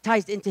are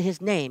baptized into his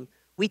name,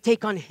 we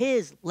take on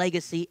his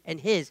legacy and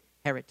his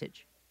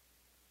heritage.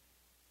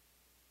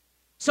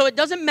 So it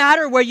doesn't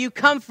matter where you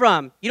come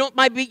from. You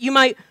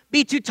might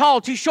be too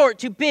tall, too short,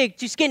 too big,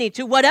 too skinny,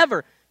 too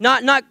whatever.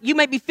 You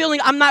might be feeling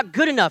I'm not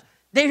good enough.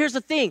 Here's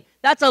the thing.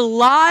 That's a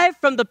lie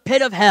from the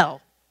pit of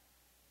hell.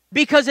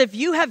 Because if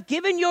you have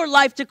given your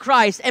life to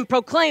Christ and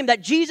proclaimed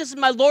that Jesus is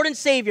my Lord and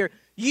Savior,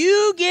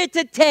 you get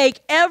to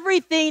take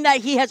everything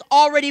that he has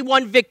already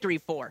won victory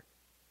for.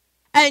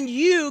 And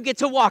you get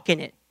to walk in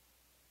it.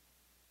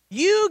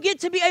 You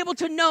get to be able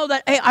to know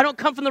that, hey, I don't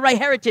come from the right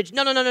heritage.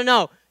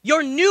 No.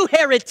 Your new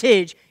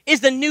heritage is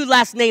the new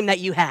last name that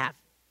you have.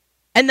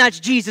 And that's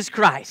Jesus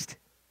Christ.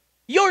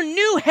 Your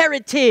new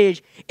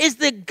heritage is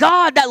the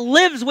God that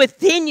lives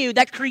within you,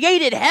 that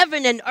created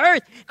heaven and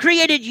earth,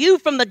 created you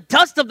from the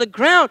dust of the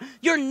ground.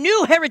 Your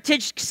new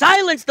heritage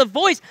silenced the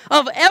voice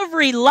of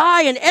every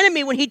lie and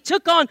enemy when he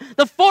took on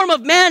the form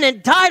of man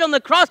and died on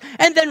the cross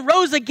and then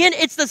rose again.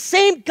 It's the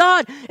same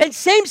God and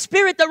same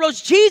Spirit that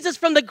rose Jesus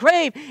from the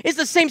grave is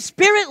the same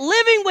Spirit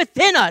living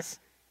within us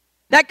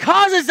that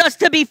causes us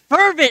to be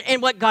fervent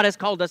in what God has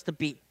called us to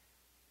be.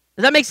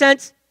 Does that make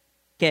sense?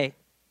 Okay.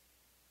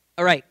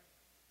 All right.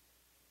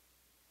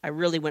 I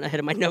really went ahead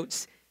of my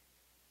notes.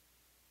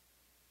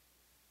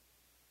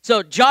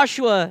 So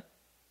Joshua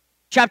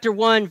chapter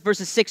 1,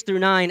 verses 6 through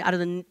 9 out of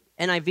the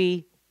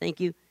NIV. Thank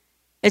you.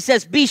 It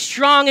says, be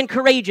strong and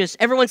courageous.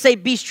 Everyone say,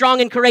 be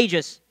strong and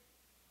courageous.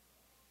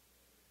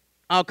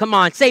 Oh, come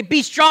on. Say,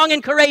 be strong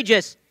and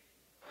courageous.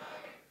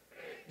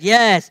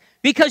 Yes,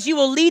 because you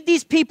will lead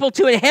these people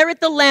to inherit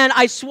the land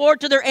I swore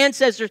to their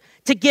ancestors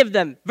to give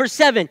them. Verse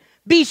 7,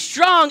 be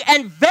strong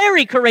and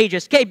very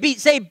courageous. Okay,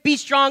 say, be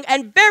strong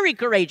and very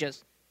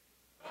courageous.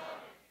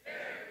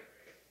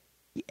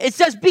 It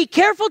says, be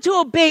careful to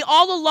obey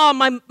all the law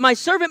my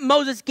servant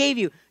Moses gave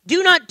you.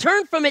 Do not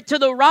turn from it to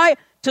the right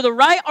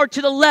or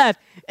to the left,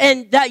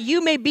 and that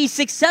you may be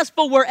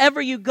successful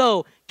wherever you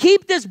go.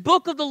 Keep this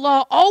book of the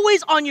law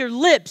always on your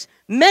lips.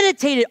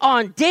 Meditate it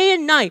on day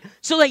and night,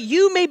 so that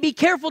you may be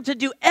careful to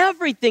do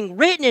everything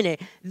written in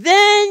it.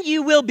 Then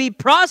you will be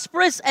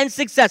prosperous and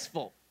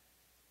successful.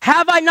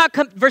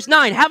 Verse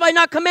 9, have I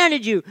not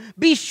commanded you?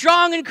 Be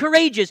strong and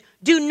courageous.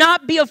 Do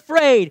not be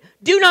afraid.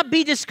 Do not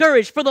be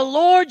discouraged, for the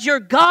Lord your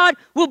God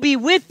will be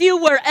with you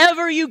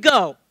wherever you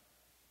go.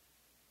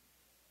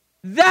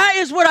 That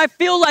is what I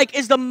feel like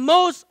is the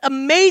most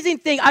amazing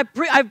thing.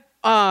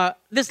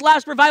 This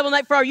last revival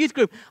night for our youth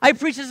group, I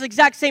preached this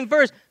exact same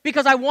verse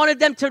because I wanted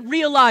them to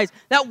realize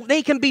that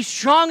they can be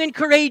strong and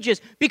courageous,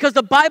 because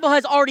the Bible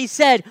has already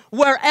said,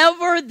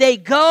 wherever they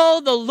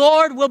go, the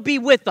Lord will be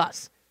with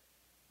us.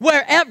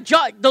 Wherever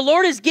the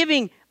Lord is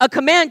giving a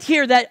command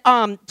here that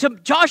to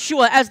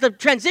Joshua, as the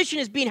transition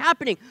is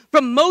happening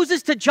from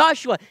Moses to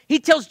Joshua, he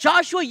tells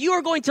Joshua, you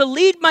are going to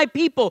lead my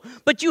people,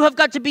 but you have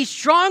got to be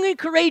strong and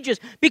courageous,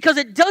 because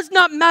it does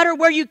not matter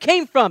where you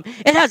came from.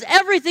 It has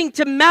everything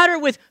to matter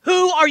with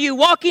who are you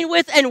walking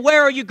with and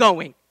where are you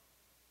going.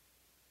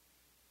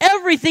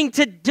 Everything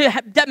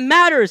that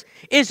matters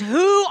is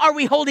who are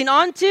we holding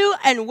on to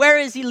and where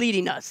is he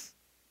leading us.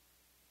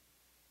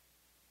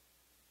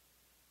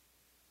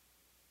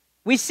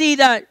 We see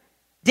that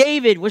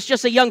David was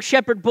just a young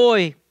shepherd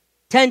boy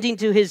tending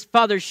to his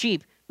father's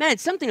sheep. Man,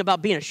 it's something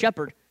about being a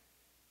shepherd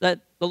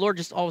that the Lord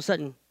just all of a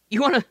sudden, you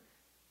want to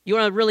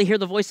really hear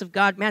the voice of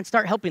God? Man,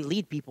 start helping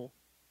lead people.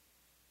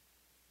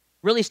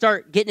 Really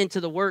start getting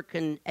into the work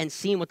and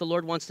seeing what the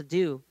Lord wants to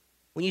do.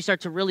 When you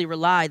start to really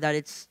rely that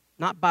it's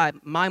not by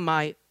my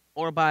might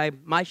or by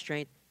my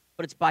strength,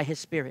 but it's by his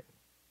Spirit.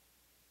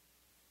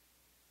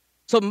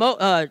 So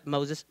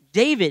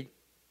David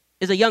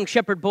is a young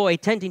shepherd boy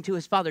tending to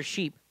his father's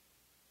sheep.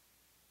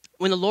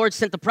 When the Lord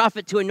sent the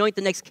prophet to anoint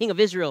the next king of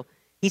Israel,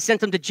 he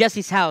sent him to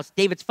Jesse's house,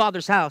 David's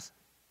father's house.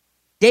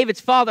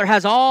 David's father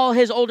has all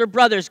his older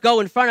brothers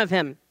go in front of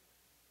him.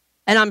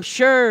 And I'm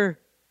sure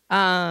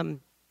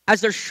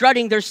as they're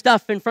strutting their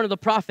stuff in front of the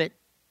prophet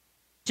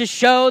to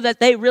show that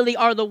they really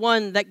are the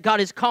one that God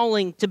is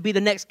calling to be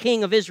the next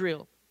king of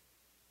Israel.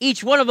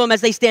 Each one of them,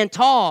 as they stand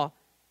tall,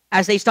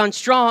 as they stand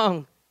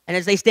strong, and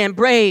as they stand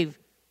brave,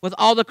 with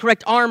all the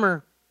correct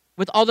armor,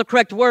 with all the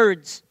correct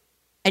words.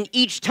 And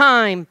each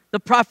time the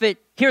prophet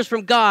hears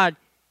from God,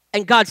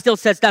 and God still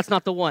says, that's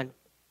not the one.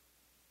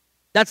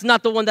 That's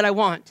not the one that I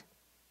want.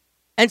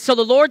 And so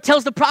the Lord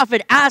tells the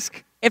prophet,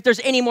 ask if there's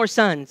any more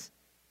sons.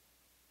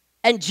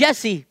 And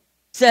Jesse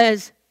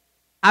says,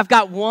 I've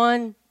got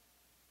one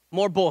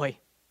more boy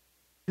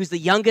who's the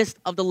youngest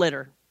of the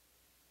litter.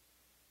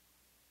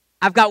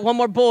 I've got one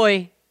more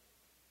boy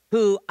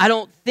who I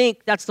don't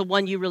think that's the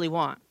one you really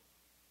want.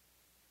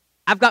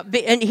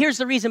 And here's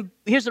the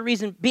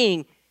reason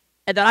being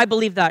that I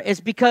believe that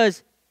is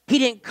because he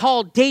didn't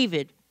call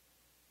David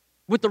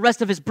with the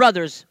rest of his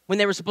brothers when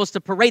they were supposed to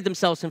parade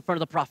themselves in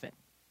front of the prophet.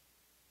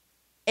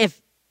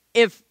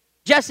 If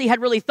Jesse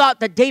had really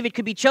thought that David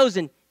could be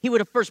chosen, he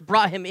would have first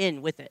brought him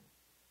in with it.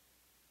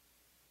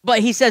 But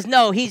he says,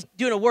 no, he's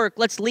doing a work.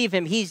 Let's leave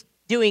him. He's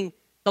doing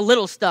the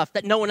little stuff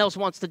that no one else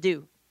wants to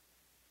do.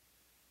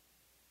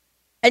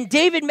 And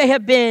David may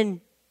have been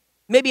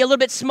maybe a little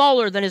bit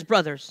smaller than his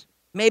brothers.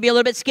 Maybe a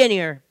little bit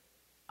skinnier,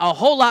 a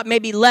whole lot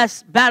maybe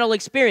less battle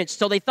experience,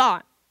 so they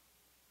thought.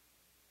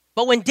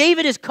 But when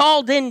David is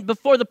called in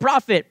before the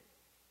prophet,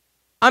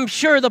 I'm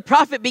sure the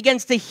prophet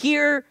begins to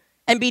hear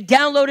and be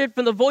downloaded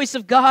from the voice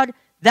of God.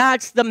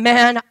 That's the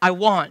man I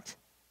want.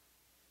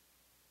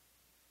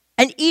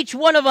 And each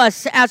one of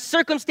us, as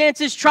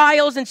circumstances,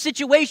 trials, and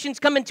situations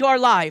come into our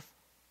life,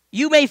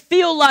 you may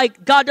feel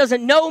like God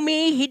doesn't know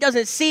me, he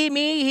doesn't see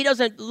me, he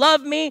doesn't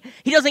love me,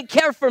 he doesn't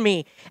care for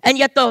me. And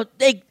yet the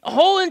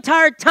whole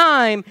entire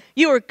time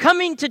you are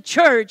coming to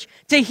church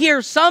to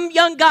hear some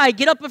young guy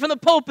get up from the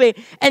pulpit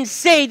and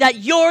say that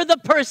you're the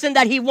person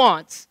that he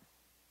wants.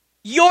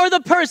 You're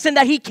the person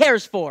that he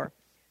cares for.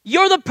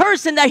 You're the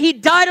person that he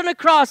died on a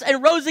cross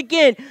and rose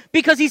again,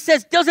 because he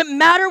says, doesn't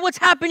matter what's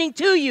happening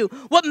to you.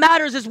 What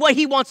matters is what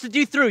he wants to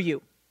do through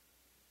you.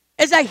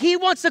 Is that he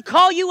wants to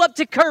call you up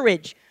to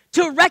courage,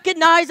 to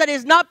recognize that it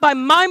is not by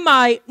my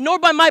might nor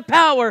by my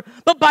power,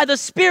 but by the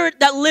Spirit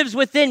that lives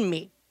within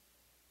me.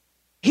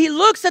 He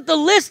looks at the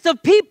list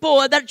of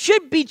people that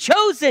should be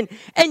chosen,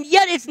 and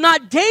yet it's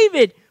not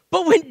David.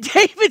 But when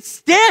David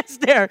stands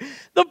there,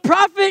 the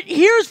prophet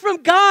hears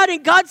from God,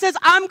 and God says,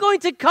 I'm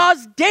going to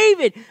cause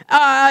David.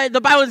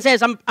 The Bible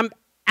says, I'm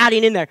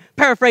adding in there,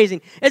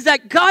 paraphrasing, is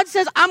that God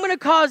says, I'm going to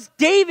cause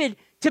David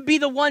to be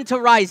the one to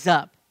rise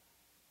up.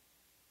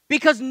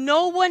 Because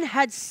no one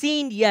had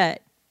seen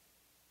yet,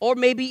 or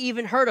maybe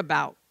even heard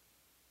about,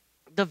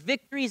 the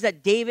victories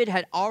that David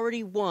had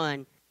already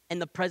won in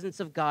the presence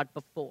of God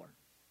before.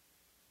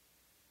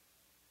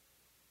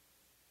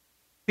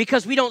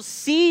 Because we don't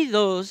see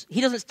those, he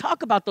doesn't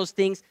talk about those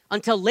things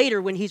until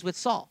later when he's with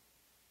Saul.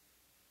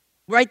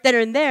 Right then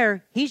and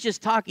there, he's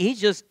just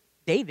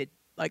David.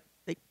 Like,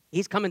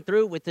 He's coming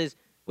through with his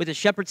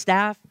shepherd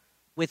staff,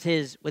 with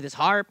his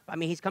harp. I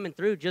mean, he's coming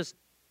through just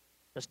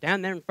to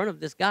stand there in front of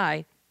this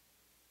guy.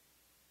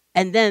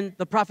 And then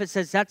the prophet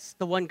says that's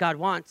the one God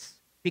wants,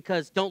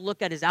 because don't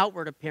look at his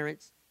outward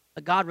appearance,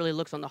 but God really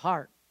looks on the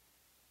heart.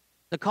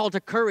 The call to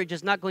courage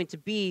is not going to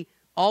be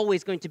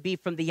always going to be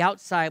from the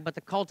outside, but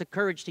the call to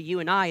courage to you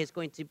and I is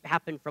going to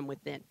happen from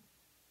within.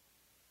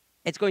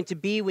 It's going to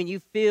be when you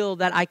feel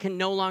that I can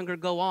no longer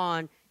go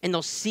on in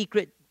those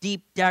secret,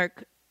 deep,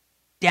 dark,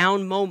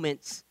 down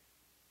moments,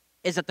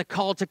 is that the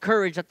call to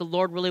courage that the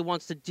Lord really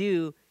wants to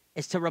do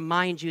is to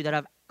remind you that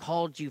I've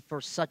called you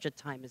for such a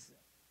time as this.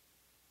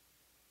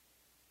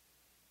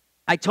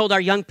 I told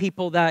our young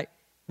people that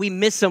we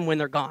miss them when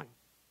they're gone.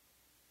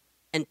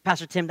 And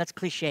Pastor Tim, that's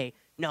cliche.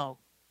 No,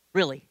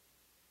 really.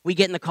 We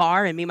get in the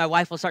car and me and my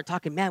wife will start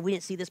talking, man, we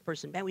didn't see this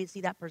person. Man, we didn't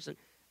see that person.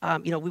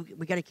 We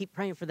got to keep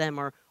praying for them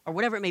or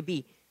whatever it may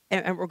be.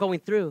 And we're going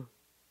through.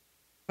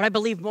 But I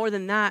believe more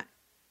than that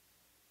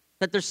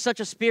there's such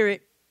a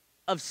spirit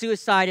of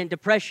suicide and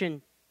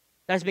depression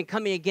that has been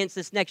coming against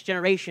this next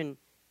generation,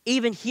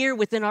 even here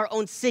within our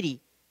own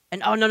city.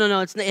 And no,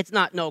 it's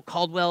not, no,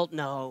 Caldwell,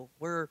 no,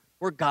 we're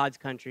God's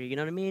country, you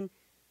know what I mean?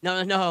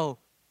 No.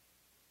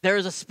 There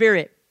is a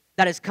spirit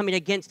that is coming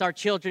against our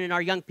children and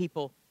our young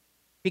people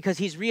because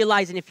he's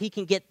realizing if he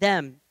can get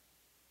them,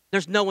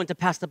 there's no one to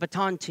pass the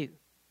baton to.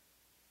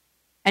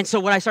 And so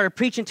what I started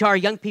preaching to our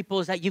young people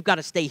is that you've got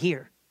to stay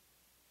here.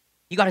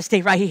 You got to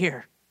stay right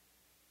here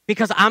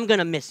because I'm going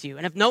to miss you.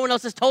 And if no one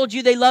else has told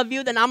you they love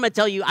you, then I'm going to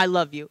tell you I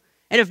love you.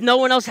 And if no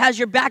one else has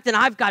your back, then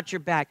I've got your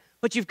back.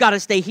 But you've got to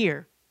stay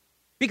here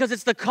because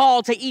it's the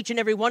call to each and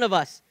every one of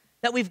us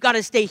that we've got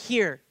to stay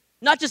here.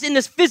 Not just in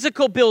this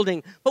physical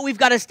building, but we've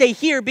got to stay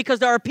here because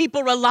there are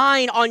people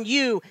relying on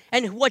you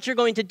and what you're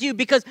going to do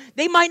because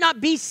they might not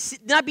be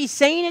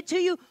saying it to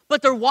you,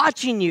 but they're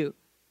watching you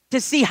to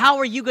see how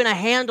are you going to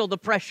handle the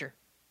pressure.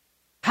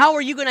 How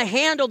are you going to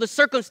handle the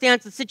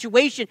circumstance, the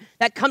situation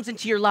that comes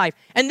into your life?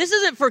 And this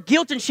isn't for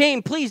guilt and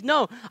shame, please,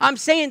 no. I'm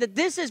saying that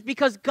this is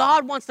because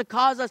God wants to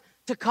cause us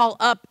to call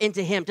up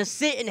into him, to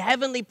sit in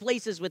heavenly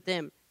places with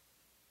him,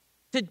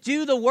 to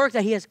do the work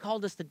that he has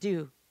called us to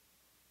do.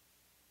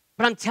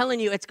 But I'm telling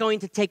you, it's going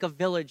to take a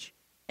village,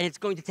 and it's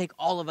going to take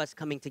all of us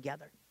coming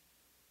together.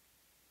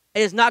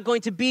 It is not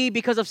going to be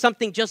because of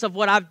something just of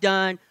what I've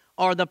done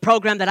or the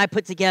program that I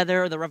put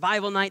together or the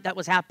revival night that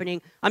was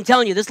happening. I'm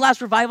telling you, this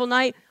last revival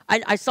night,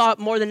 I saw it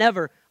more than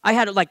ever. I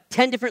had like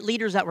 10 different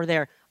leaders that were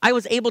there. I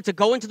was able to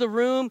go into the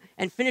room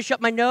and finish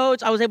up my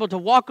notes. I was able to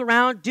walk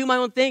around, do my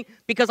own thing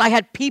because I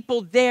had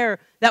people there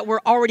that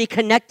were already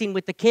connecting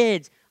with the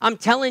kids. I'm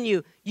telling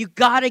you, you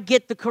got to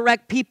get the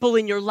correct people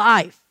in your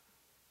life.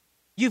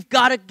 You've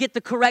got to get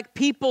the correct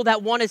people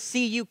that want to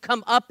see you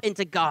come up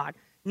into God.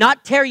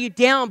 Not tear you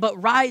down,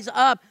 but rise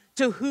up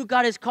to who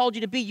God has called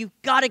you to be.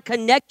 You've got to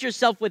connect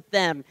yourself with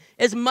them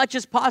as much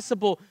as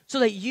possible so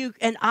that you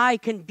and I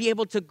can be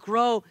able to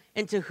grow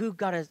into who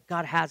God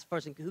has for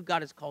us and who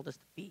God has called us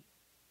to be.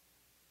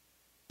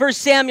 1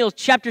 Samuel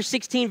chapter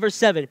 16, verse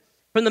 7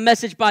 from the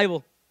Message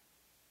Bible.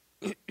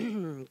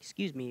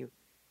 Excuse me.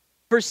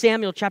 1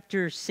 Samuel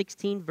chapter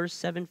 16, verse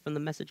 7 from the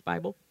Message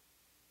Bible.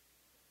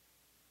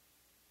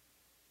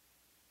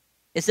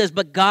 It says,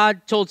 but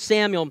God told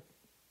Samuel,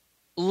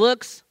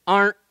 looks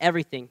aren't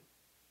everything.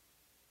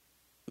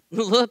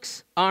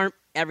 Looks aren't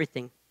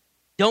everything.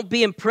 Don't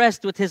be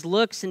impressed with his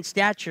looks and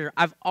stature.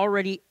 I've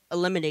already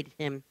eliminated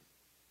him.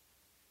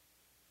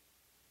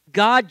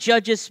 God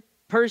judges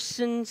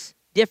persons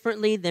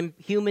differently than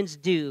humans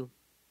do.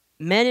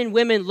 Men and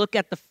women look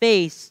at the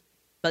face,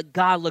 but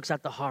God looks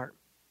at the heart.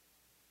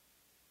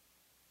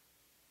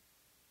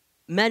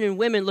 Men and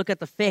women look at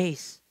the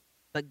face,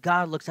 but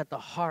God looks at the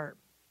heart.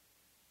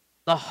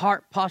 The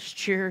heart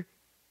posture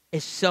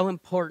is so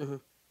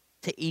important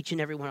to each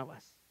and every one of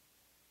us.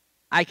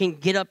 I can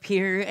get up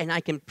here and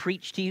I can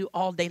preach to you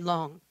all day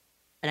long.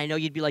 And I know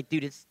you'd be like,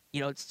 dude, it's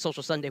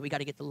Social Sunday. We got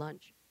to get to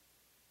lunch.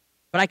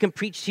 But I can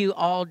preach to you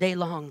all day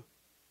long.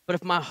 But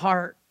if my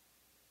heart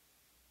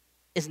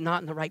is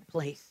not in the right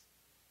place,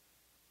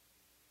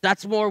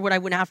 that's more what I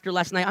went after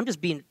last night. I'm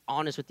just being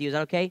honest with you. Is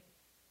that okay?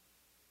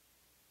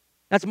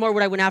 That's more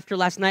what I went after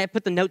last night. I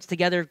put the notes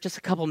together just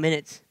a couple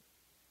minutes.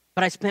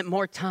 But I spent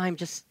more time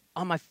just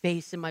on my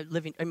face in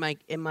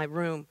my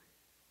room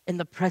in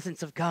the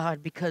presence of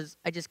God because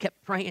I just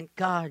kept praying,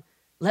 God,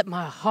 let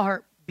my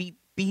heart be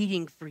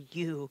beating for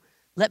you.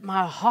 Let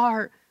my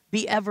heart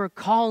be ever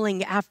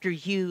calling after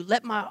you.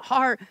 Let my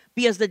heart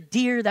be as the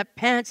deer that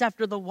pants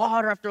after the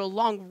water after a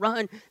long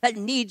run, that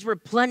needs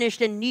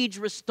replenished and needs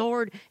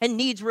restored and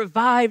needs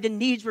revived and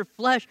needs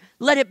refreshed.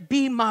 Let it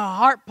be my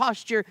heart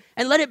posture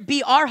and let it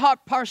be our heart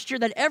posture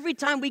that every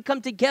time we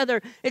come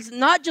together, it's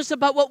not just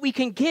about what we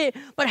can get,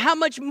 but how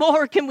much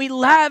more can we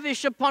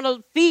lavish upon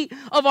the feet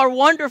of our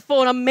wonderful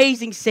and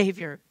amazing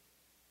Savior.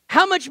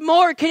 How much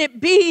more can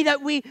it be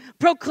that we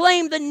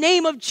proclaim the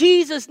name of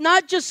Jesus,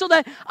 not just so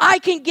that I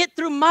can get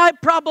through my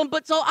problem,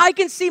 but so I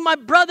can see my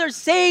brother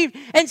saved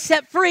and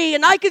set free,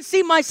 and I can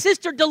see my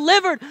sister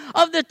delivered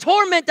of the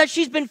torment that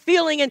she's been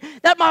feeling, and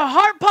that my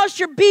heart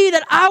posture be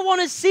that I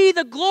want to see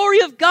the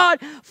glory of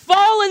God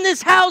fall in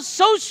this house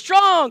so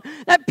strong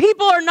that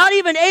people are not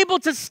even able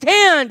to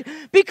stand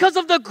because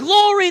of the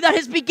glory that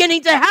is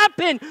beginning to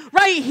happen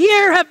right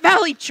here at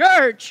Valley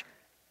Church.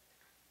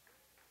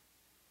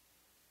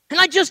 And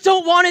I just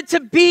don't want it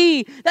to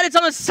be that it's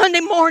on a Sunday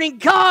morning.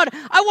 God,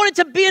 I want it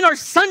to be in our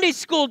Sunday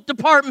school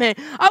department.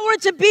 I want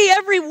it to be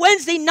every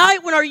Wednesday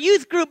night when our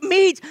youth group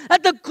meets,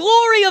 that the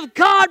glory of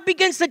God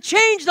begins to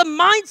change the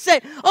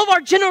mindset of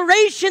our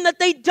generation, that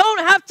they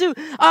don't have to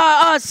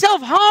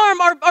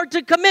self-harm or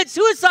to commit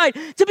suicide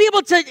to be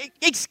able to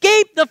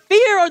escape the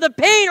fear or the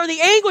pain or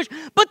the anguish,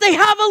 but they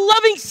have a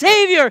loving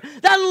Savior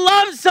that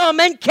loves them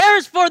and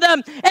cares for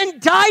them and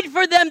died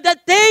for them,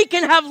 that they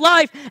can have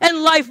life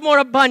and life more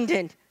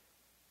abundant.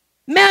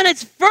 Man,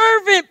 it's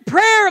fervent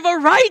prayer of a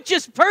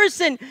righteous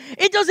person.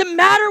 It doesn't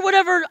matter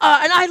whatever, and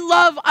I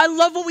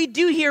love what we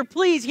do here.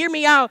 Please hear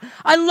me out.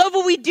 I love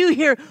what we do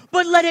here,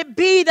 but let it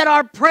be that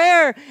our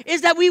prayer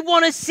is that we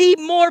want to see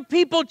more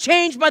people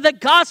changed by the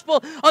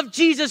gospel of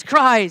Jesus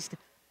Christ.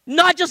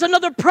 Not just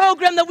another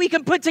program that we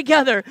can put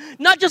together,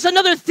 not just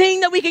another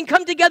thing that we can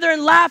come together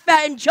and laugh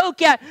at and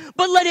joke at,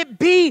 but let it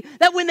be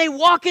that when they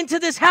walk into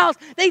this house,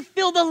 they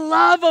feel the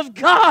love of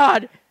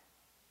God.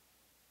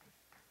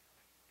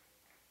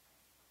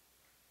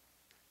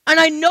 And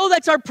I know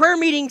that's our prayer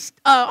meeting's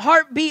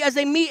heartbeat as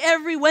they meet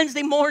every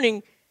Wednesday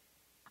morning.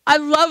 I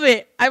love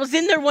it. I was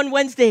in there one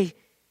Wednesday,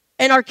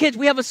 and our kids,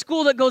 we have a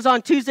school that goes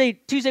on Tuesday,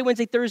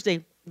 Wednesday,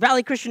 Thursday,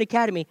 Valley Christian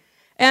Academy.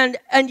 And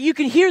you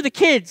can hear the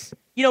kids,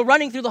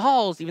 running through the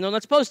halls, even though they're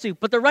not supposed to,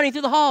 but they're running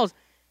through the halls.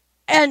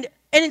 And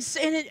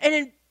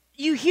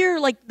you hear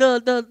like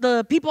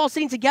the people all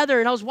sitting together,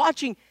 and I was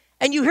watching,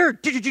 and you hear,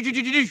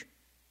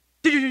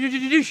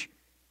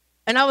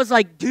 and I was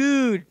like,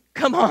 dude,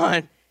 come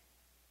on.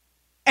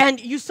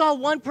 And you saw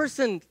one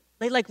person,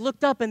 they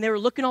looked up and they were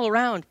looking all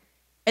around.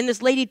 And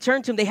this lady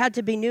turned to him, they had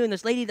to be new, and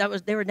this lady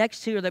they were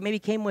next to or that maybe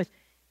came with,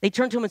 they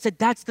turned to him and said,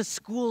 that's the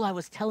school I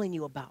was telling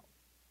you about.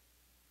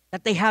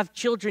 That they have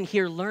children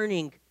here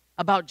learning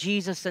about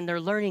Jesus and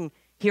they're learning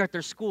here at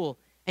their school.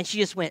 And she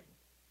just went,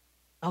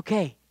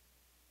 okay,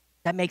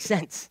 that makes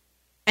sense.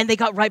 And they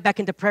got right back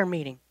into prayer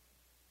meeting.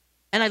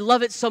 And I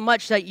love it so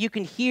much that you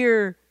can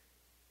hear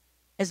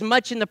as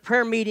much in the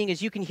prayer meeting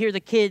as you can hear the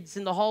kids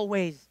in the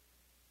hallways.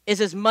 Is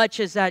as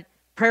much as that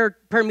prayer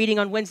meeting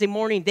on Wednesday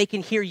morning, they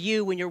can hear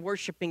you when you're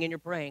worshiping and you're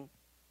praying.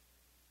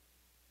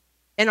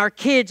 And our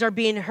kids are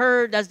being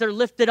heard as they're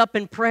lifted up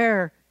in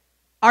prayer.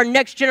 Our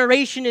next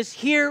generation is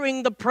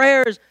hearing the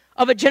prayers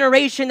of a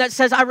generation that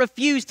says, I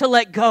refuse to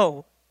let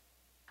go.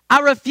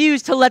 I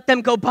refuse to let them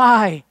go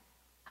by.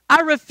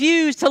 I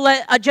refuse to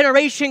let a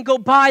generation go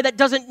by that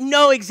doesn't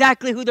know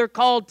exactly who they're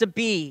called to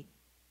be.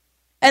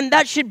 And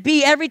that should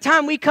be every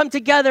time we come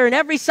together, and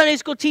every Sunday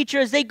school teacher,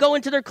 as they go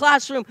into their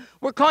classroom,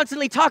 we're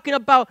constantly talking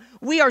about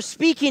we are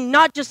speaking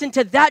not just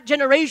into that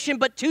generation,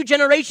 but 2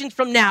 generations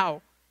from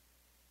now.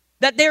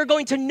 That they're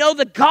going to know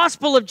the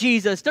gospel of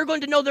Jesus. They're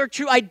going to know their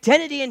true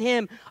identity in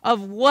him,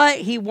 of what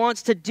he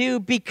wants to do,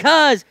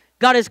 because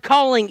God is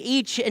calling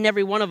each and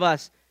every one of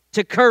us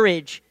to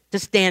courage to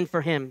stand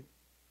for him.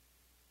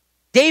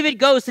 David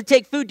goes to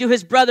take food to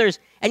his brothers,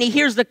 and he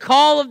hears the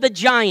call of the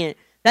giant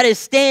that is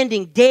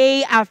standing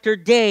day after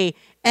day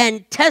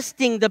and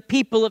testing the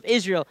people of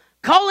Israel,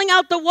 calling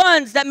out the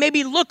ones that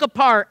maybe look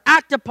apart,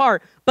 act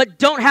apart, but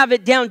don't have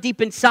it down deep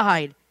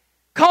inside.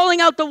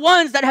 Calling out the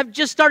ones that have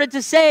just started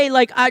to say,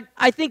 like,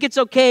 I think it's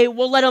okay,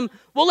 we'll let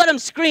them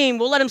scream,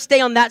 we'll let them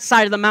stay on that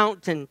side of the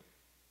mountain.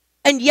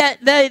 And yet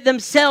they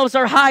themselves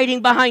are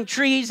hiding behind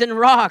trees and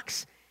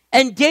rocks.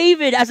 And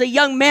David, as a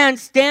young man,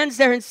 stands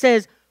there and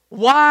says,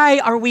 why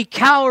are we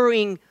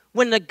cowering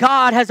when the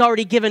God has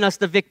already given us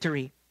the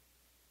victory?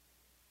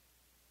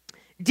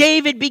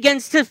 David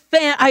begins to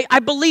I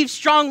believe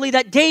strongly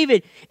that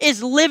David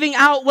is living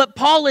out what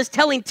Paul is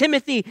telling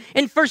Timothy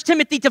in 1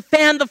 Timothy, to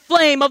fan the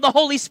flame of the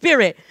Holy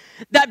Spirit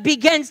that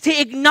begins to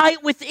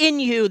ignite within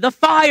you the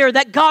fire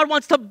that God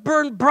wants to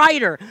burn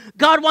brighter.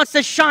 God wants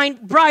to shine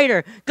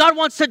brighter. God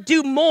wants to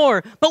do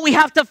more. But we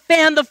have to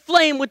fan the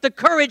flame with the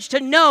courage to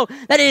know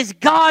that it is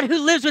God who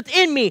lives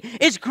within me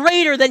is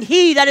greater than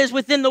he that is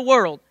within the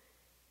world.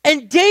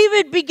 And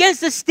David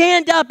begins to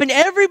stand up, and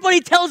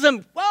everybody tells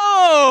him,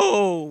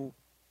 whoa,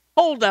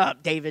 hold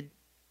up, David.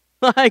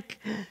 Like,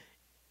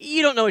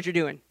 you don't know what you're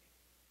doing.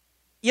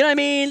 You know what I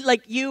mean?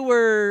 Like, you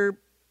were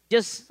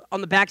just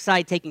on the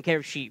backside taking care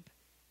of sheep.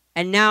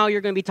 And now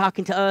you're going to be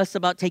talking to us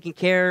about taking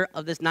care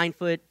of this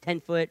 9-foot,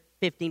 10-foot,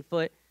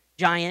 15-foot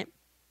giant.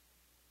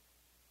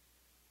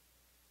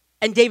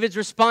 And David's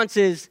response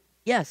is,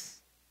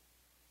 yes,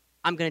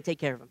 I'm going to take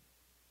care of him.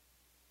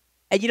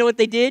 And you know what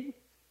they did?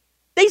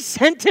 They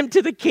sent him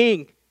to the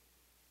king.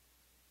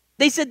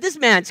 They said, this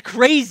man's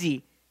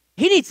crazy.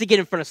 He needs to get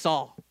in front of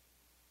Saul.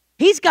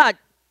 He's got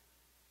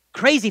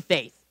crazy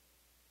faith.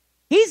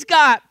 He's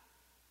got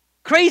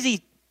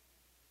crazy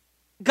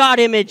God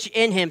image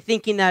in him,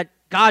 thinking that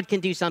God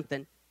can do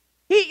something.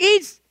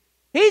 He's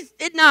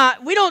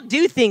not. We don't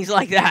do things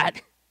like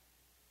that.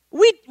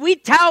 We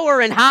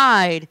tower and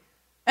hide,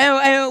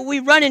 and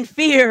we run in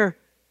fear.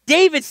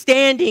 David's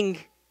standing.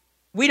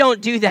 We don't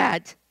do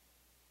that.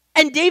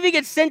 And David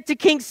gets sent to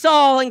King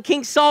Saul, and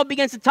King Saul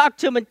begins to talk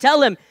to him and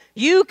tell him,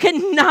 you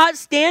cannot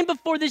stand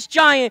before this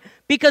giant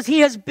because he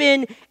has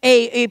been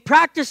a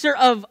practicer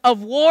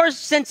of wars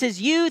since his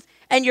youth,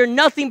 and you're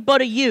nothing but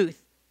a youth.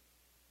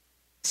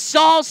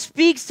 Saul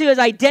speaks to his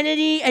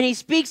identity, and he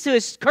speaks to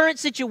his current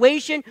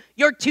situation.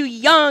 You're too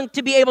young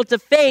to be able to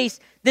face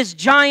this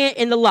giant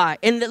in the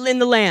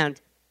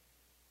land.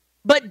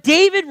 But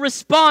David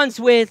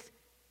responds with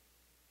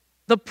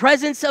the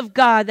presence of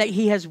God that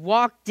he has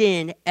walked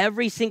in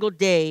every single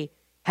day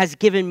has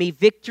given me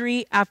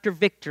victory after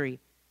victory.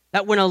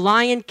 That when a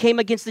lion came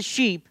against the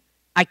sheep,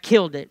 I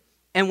killed it.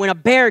 And when a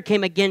bear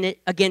came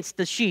against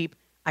the sheep,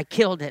 I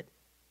killed it.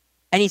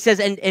 And he says,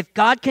 and if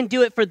God can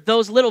do it for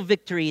those little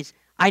victories,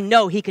 I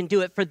know he can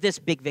do it for this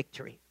big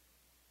victory.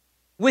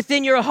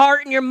 Within your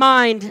heart and your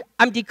mind,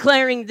 I'm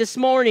declaring this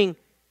morning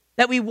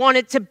that we want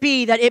it to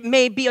be that it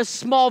may be a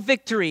small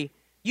victory.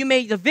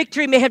 The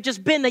victory may have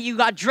just been that you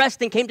got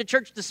dressed and came to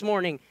church this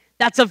morning.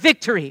 That's a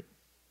victory.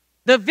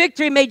 The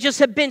victory may just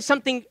have been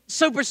something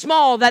super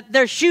small, that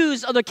their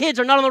shoes or their kids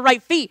are not on the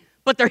right feet,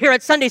 but they're here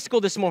at Sunday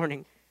school this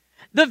morning.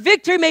 The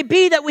victory may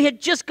be that we had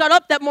just got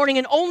up that morning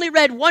and only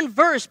read one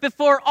verse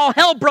before all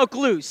hell broke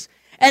loose.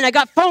 And I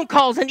got phone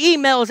calls and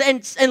emails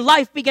and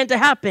life began to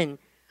happen.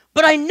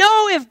 But I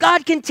know if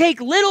God can take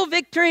little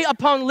victory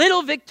upon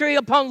little victory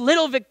upon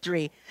little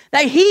victory,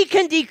 that he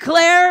can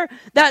declare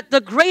that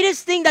the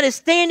greatest thing that is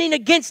standing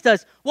against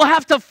us will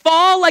have to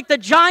fall like the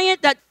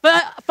giant that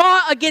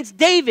fought against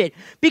David.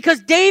 Because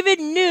David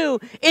knew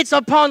it's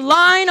upon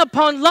line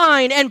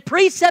and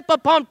precept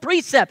upon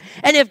precept.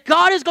 And if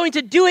God is going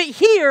to do it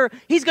here,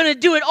 he's going to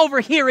do it over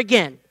here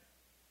again.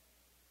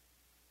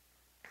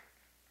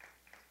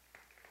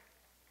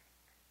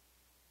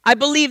 I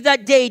believe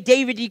that day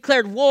David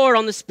declared war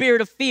on the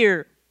spirit of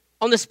fear,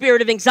 on the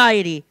spirit of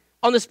anxiety,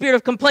 on the spirit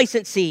of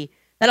complacency,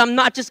 that I'm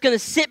not just going to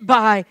sit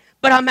by,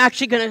 but I'm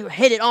actually going to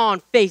hit it on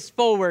face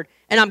forward,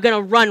 and I'm going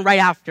to run right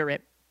after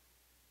it.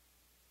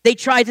 They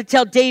tried to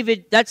tell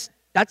David, that's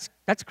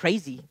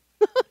crazy.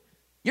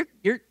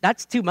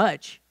 That's too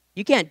much.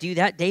 You can't do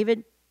that,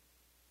 David.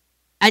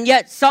 And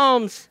yet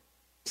Psalms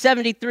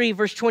 73,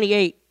 verse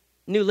 28,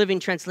 New Living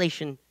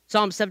Translation,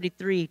 Psalm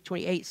 73,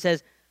 28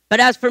 says, but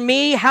as for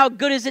me, how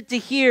good is it to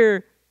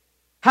hear,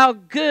 how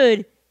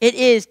good it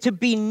is to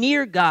be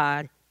near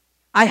God.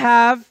 I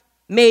have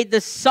made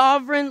the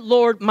sovereign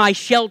Lord my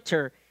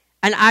shelter,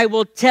 and I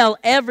will tell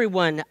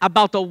everyone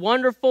about the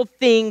wonderful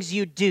things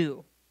you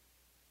do.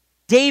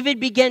 David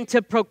began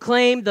to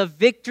proclaim the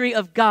victory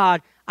of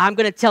God. I'm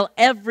going to tell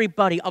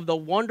everybody of the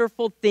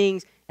wonderful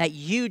things that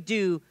you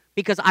do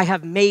because I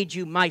have made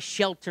you my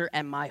shelter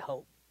and my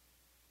hope.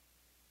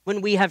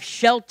 When we have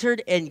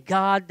sheltered in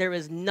God, there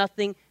is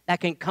nothing that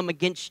can come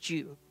against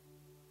you.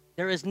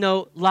 There is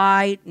no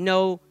lie,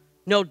 no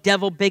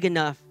devil big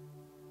enough.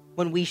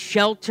 When we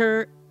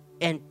shelter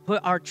and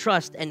put our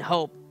trust and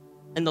hope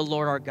in the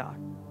Lord our God.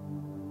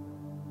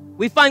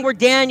 We find where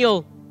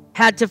Daniel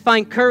had to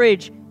find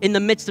courage in the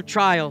midst of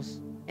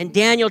trials. In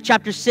Daniel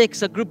chapter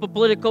 6, a group of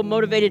political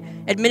motivated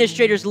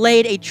administrators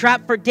laid a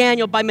trap for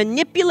Daniel by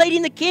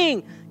manipulating the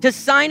king to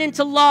sign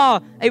into law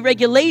a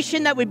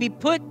regulation that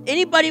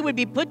anybody would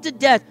be put to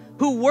death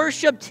who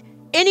worshiped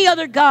any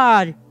other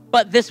god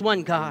but this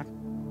one God.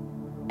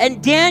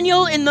 And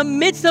Daniel, in the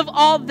midst of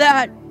all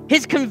that,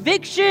 his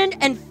conviction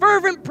and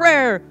fervent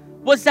prayer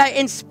was that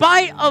in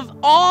spite of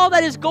all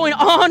that is going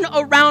on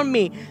around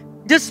me,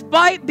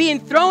 despite being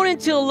thrown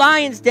into a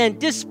lion's den,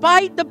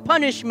 despite the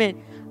punishment,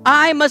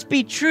 I must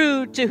be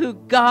true to who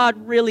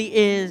God really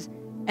is,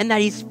 and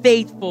that he's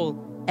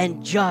faithful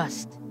and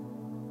just,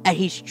 and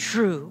he's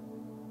true.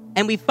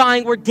 And we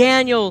find where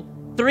Daniel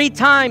 3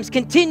 times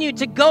continued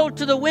to go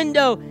to the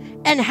window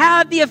and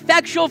have the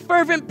effectual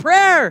fervent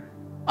prayer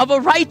of a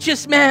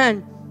righteous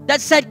man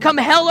that said, come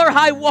hell or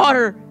high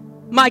water,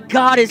 my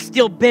God is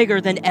still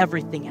bigger than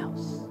everything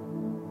else.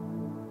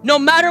 No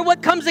matter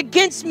what comes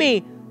against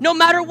me, no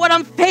matter what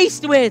I'm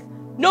faced with,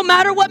 no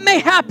matter what may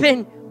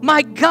happen,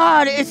 my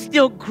God is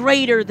still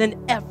greater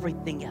than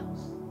everything else.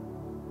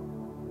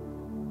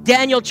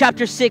 Daniel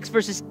chapter 6,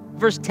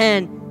 verse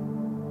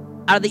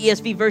 10, out of the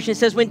ESV version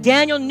says, when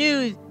Daniel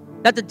knew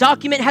that the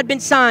document had been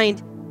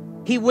signed,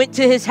 he went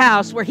to his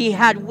house where he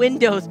had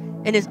windows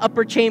in his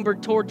upper chamber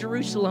toward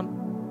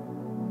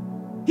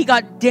Jerusalem. He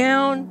got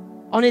down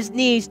on his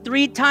knees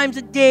 3 times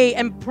a day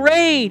and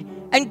prayed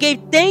and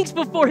gave thanks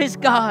before his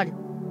God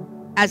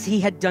as he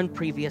had done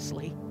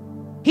previously.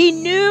 He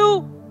knew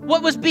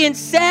what was being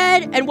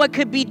said and what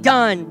could be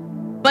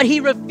done, but he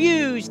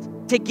refused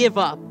to give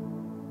up.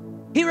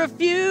 He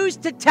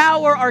refused to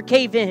tower or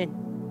cave in.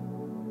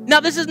 Now,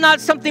 this is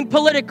not something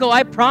political,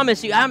 I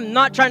promise you. I'm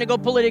not trying to go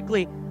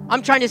politically.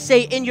 I'm trying to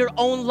say in your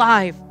own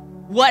life,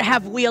 what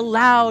have we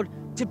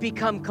allowed to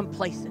become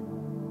complacent?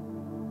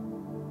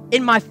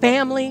 In my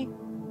family,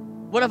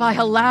 what have I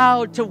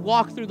allowed to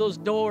walk through those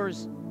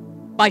doors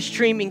by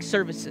streaming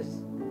services?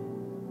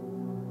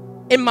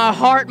 In my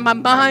heart, my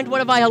mind, what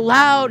have I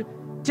allowed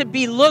to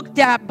be looked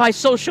at by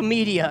social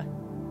media?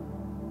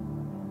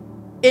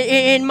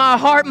 In my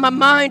heart, my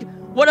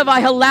mind, what have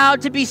I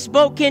allowed to be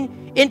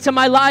spoken into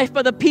my life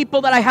by the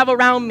people that I have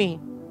around me?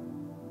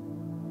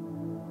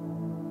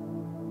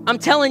 I'm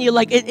telling you,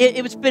 like,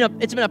 it's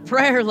been a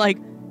prayer, like,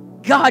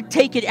 God,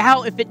 take it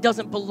out if it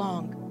doesn't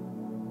belong.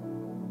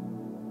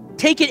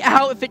 Take it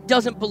out if it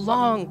doesn't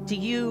belong to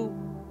you,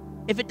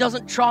 if it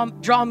doesn't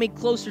draw me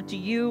closer to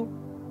you.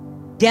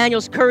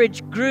 Daniel's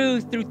courage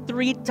grew through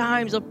 3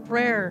 times of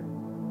prayer.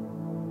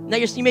 Now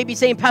you may be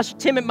saying, Pastor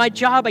Tim, at my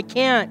job, I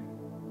can't.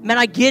 Man,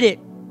 I get it.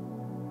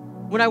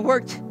 When I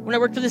worked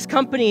for this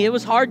company, it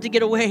was hard to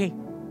get away.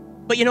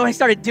 But you know what I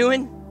started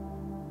doing?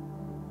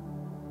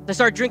 I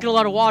started drinking a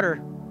lot of water,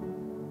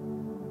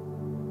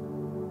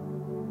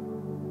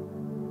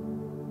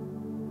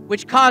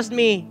 which caused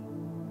me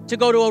to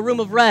go to a room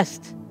of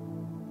rest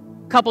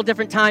a couple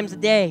different times a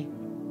day.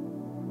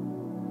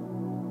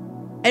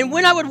 And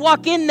when I would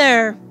walk in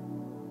there,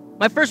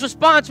 my first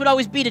response would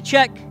always be to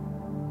check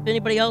if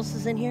anybody else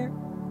is in here.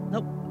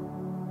 Nope.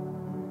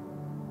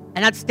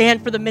 And I'd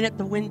stand for the minute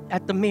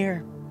at the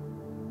mirror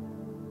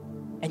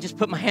and just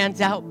put my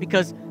hands out,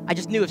 because I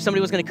just knew if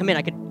somebody was going to come in,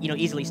 I could,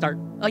 easily start,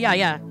 oh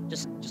yeah,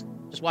 just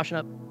washing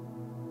up.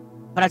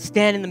 But I'd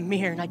stand in the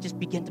mirror and I'd just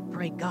begin to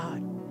pray,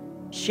 God,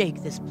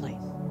 shake this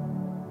place.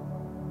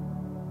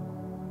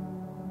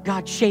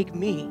 God, shake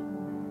me.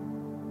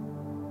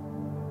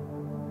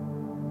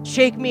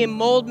 Shake me and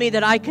mold me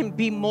that I can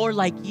be more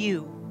like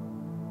you.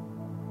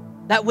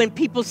 That when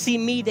people see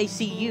me, they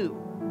see you.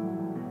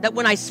 That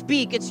when I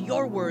speak, it's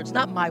your words,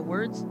 not my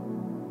words.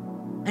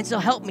 And so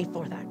help me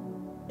for that.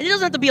 And it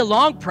doesn't have to be a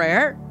long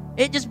prayer.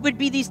 It just would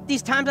be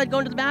these times I'd go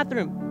into the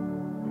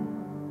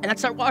bathroom and I'd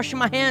start washing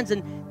my hands,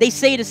 and they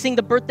say to sing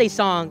the birthday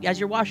song as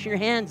you're washing your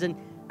hands, and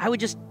I would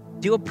just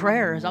do a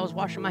prayer as I was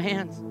washing my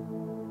hands.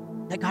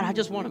 That God, I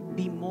just want to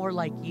be more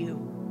like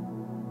you.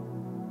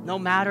 No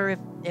matter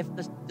if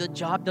the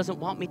job doesn't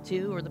want me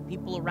to, or the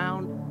people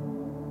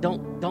around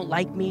don't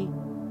like me,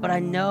 but I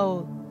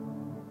know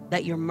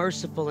that you're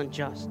merciful and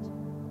just.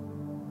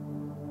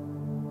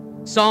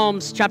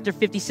 Psalms chapter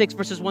 56,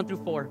 verses 1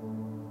 through 4.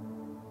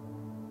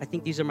 I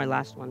think these are my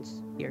last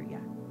ones here, yeah.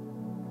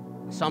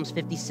 Psalms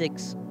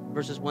 56,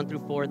 verses 1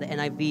 through 4, the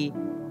NIV.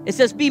 It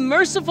says, be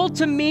merciful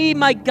to me,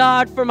 my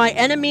God, for my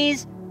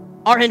enemies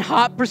are in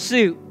hot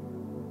pursuit.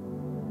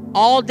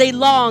 All day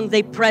long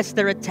they press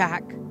their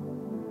attack.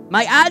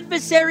 My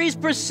adversaries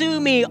pursue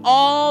me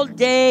all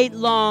day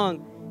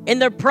long. In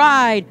their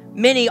pride,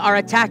 many are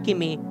attacking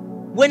me.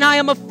 When I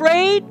am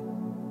afraid,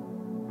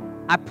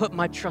 I put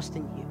my trust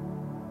in you.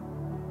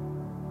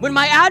 When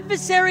my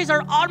adversaries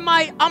are on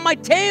my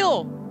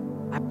tail,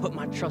 I put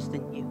my trust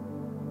in you.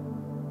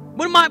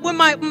 When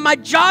my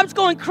job's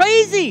going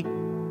crazy,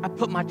 I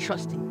put my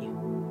trust in you.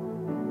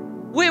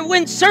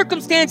 When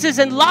circumstances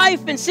and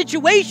life and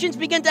situations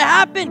begin to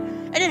happen,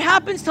 and it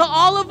happens to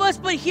all of us,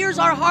 but here's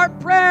our heart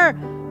prayer.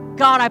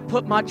 God, I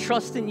put my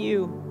trust in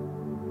you.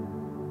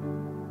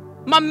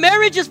 My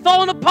marriage is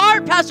falling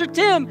apart, Pastor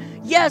Tim.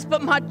 Yes,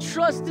 but my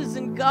trust is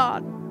in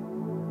God.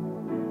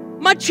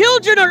 My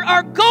children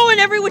are going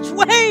every which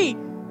way.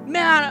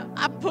 Man,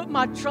 I put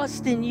my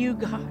trust in you,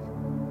 God.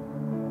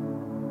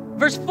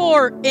 Verse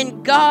 4,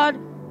 in God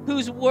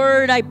whose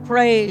word I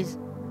praise,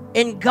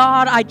 in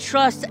God I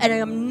trust, and I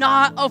am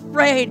not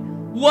afraid.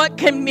 What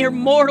can mere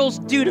mortals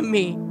do to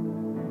me?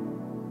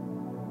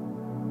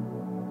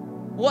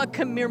 What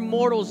can mere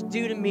mortals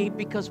do to me?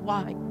 Because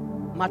why?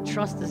 My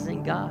trust is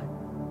in God.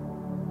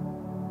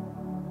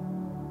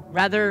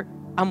 Rather,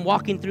 I'm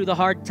walking through the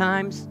hard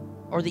times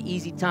or the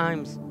easy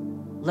times,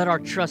 let our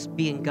trust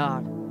be in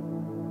God.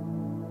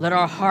 Let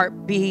our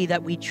heart be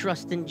that we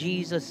trust in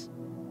Jesus,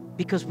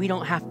 because we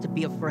don't have to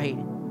be afraid.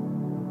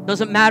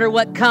 Doesn't matter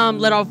what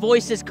comes, let our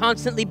voices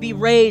constantly be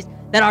raised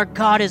that our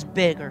God is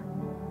bigger.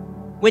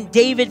 When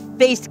David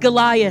faced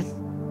Goliath,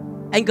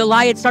 and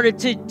Goliath started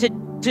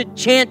to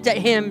chant at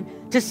him,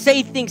 to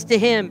say things to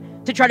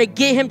him, to try to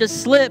get him to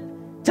slip,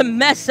 to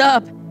mess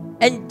up.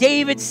 And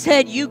David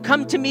said, you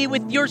come to me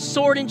with your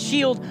sword and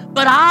shield,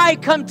 but I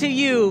come to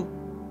you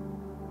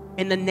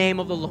in the name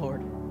of the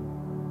Lord.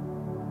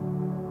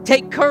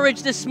 Take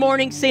courage this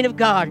morning, saint of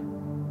God.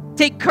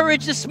 Take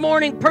courage this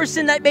morning,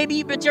 person that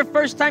maybe it's your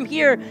first time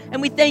here,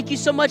 and we thank you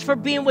so much for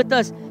being with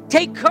us.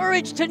 Take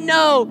courage to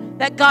know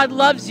that God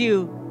loves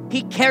you.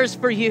 He cares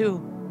for you,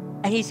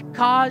 and He's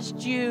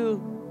caused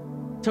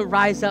you to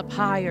rise up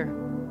higher,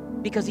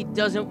 because He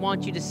doesn't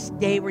want you to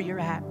stay where you're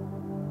at,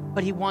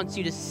 but He wants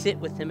you to sit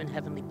with Him in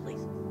heavenly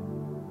places.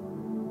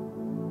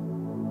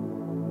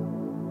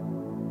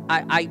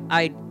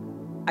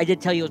 I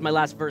did tell you it was my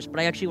last verse, but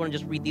I actually want to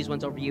just read these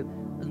ones over you.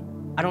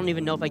 I don't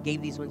even know if I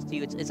gave these ones to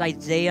you. It's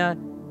Isaiah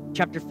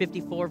chapter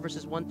 54,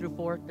 verses 1 through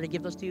 4. Did I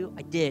give those to you?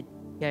 I did.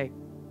 Okay.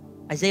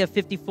 Isaiah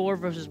 54,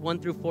 verses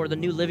 1 through 4, the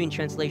New Living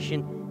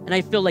Translation. And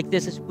I feel like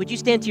this is, would you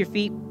stand to your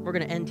feet? We're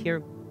going to end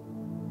here.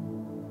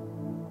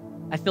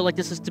 I feel like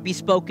this is to be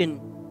spoken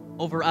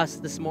over us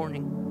this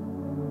morning.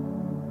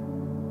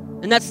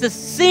 And that's to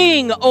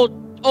sing,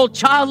 old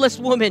childless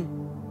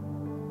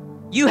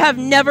woman. You have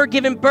never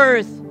given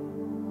birth.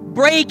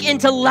 Break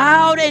into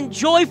loud and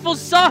joyful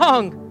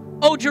song,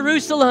 O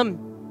Jerusalem.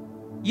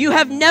 You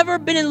have never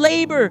been in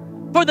labor,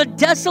 for the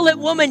desolate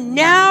woman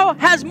now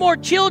has more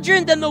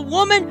children than the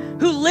woman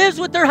who lives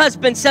with her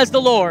husband, says the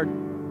Lord.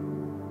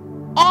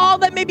 All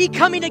that may be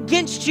coming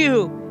against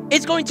you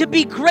is going to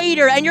be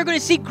greater, and you're going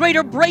to see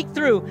greater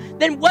breakthrough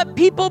than what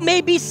people may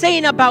be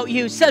saying about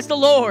you, says the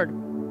Lord.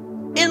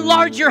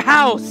 Enlarge your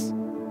house,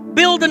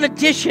 build an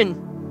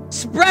addition,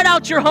 spread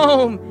out your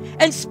home,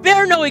 and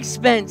spare no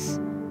expense.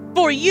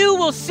 For you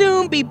will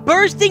soon be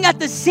bursting at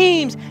the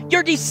seams.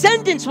 Your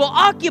descendants will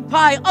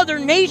occupy other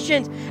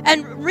nations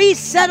and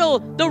resettle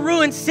the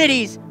ruined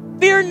cities.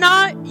 Fear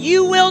not,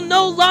 you will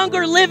no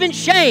longer live in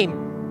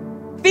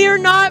shame. Fear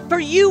not, for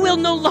you will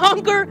no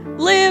longer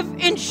live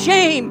in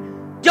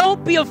shame.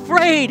 Don't be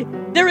afraid.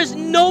 There is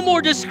no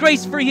more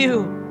disgrace for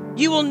you.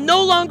 You will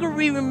no longer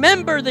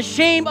remember the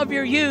shame of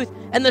your youth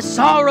and the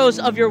sorrows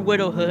of your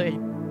widowhood.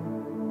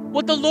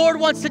 What the Lord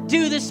wants to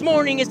do this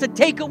morning is to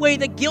take away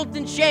the guilt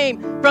and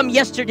shame from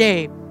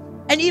yesterday.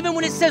 And even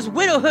when it says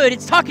widowhood,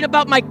 it's talking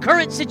about my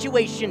current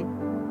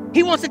situation.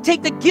 He wants to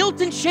take the guilt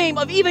and shame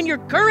of even your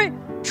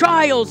current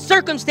trials,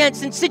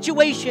 circumstance, and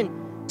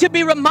situation to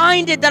be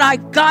reminded that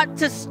I've got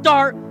to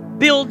start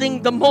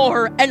building the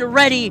more and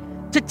ready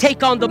to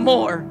take on the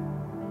more.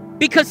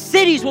 Because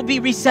cities will be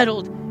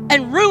resettled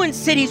and ruined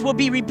cities will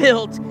be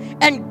rebuilt,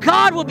 and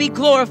God will be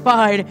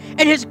glorified,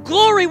 and His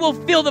glory will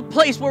fill the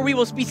place where we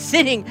will be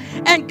sitting,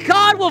 and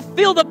God will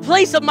fill the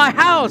place of my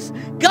house.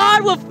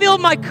 God will fill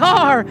my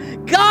car.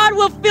 God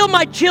will fill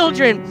my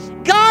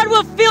children. God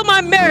will fill my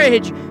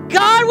marriage.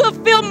 God will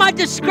fill my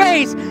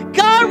disgrace.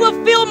 God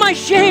will fill my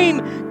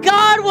shame.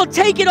 God will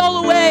take it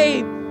all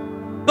away.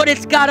 But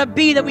it's got to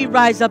be that we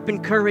rise up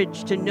in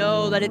courage to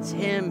know that it's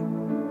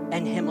Him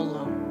and Him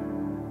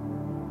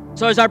alone.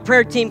 So as our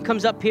prayer team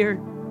comes up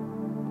here,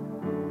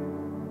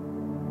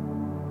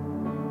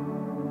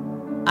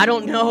 I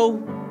don't know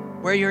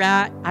where you're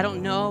at. I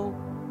don't know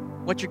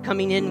what you're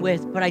coming in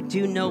with, but I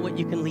do know what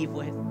you can leave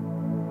with.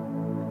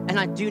 And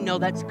I do know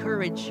that's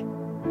courage.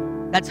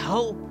 That's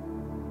hope.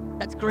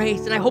 That's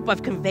grace. And I hope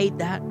I've conveyed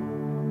that.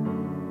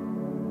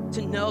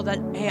 To know that,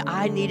 hey,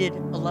 I needed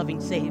a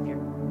loving Savior.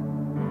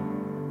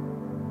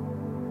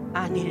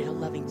 I needed a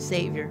loving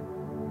Savior.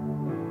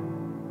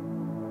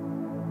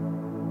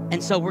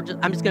 And so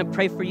I'm just going to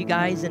pray for you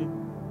guys, and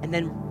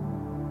then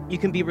you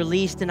can be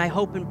released. And I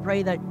hope and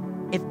pray that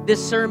if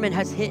this sermon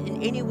has hit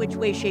in any which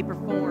way, shape, or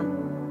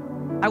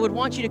form, I would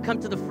want you to come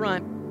to the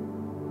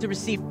front to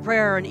receive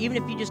prayer. And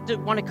even if you just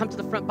want to come to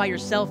the front by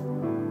yourself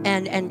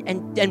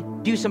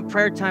and do some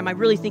prayer time, I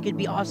really think it'd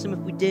be awesome if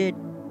we did.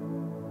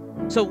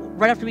 So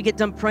right after we get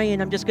done praying,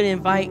 I'm just going to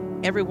invite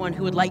everyone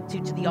who would like to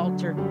the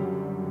altar.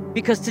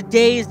 Because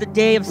today is the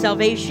day of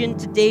salvation.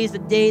 Today is the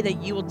day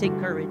that you will take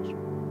courage.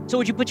 So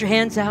would you put your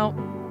hands out?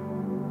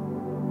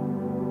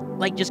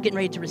 Like just getting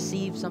ready to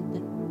receive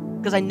something.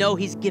 Because I know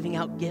He's giving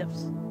out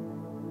gifts.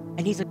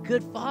 And He's a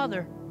good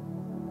Father.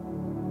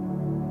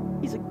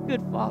 He's a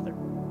good Father.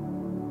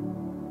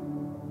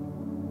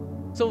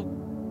 So,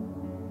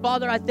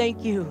 Father, I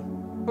thank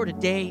You for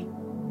today.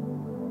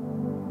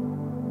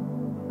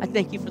 I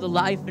thank You for the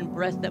life and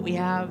breath that we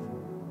have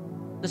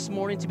this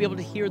morning to be able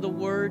to hear the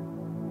word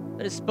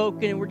that is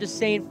spoken. And we're just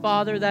saying,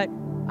 Father, that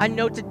I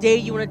know today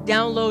You want to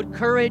download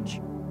courage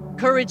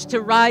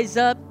to rise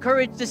up,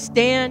 courage to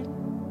stand,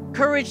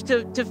 courage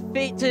to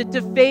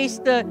face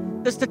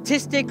the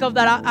statistic of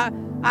that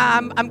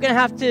I'm going to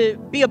have to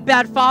be a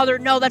bad father.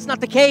 No, that's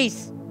not the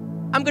case.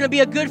 I'm going to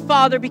be a good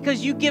father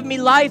because You give me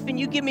life and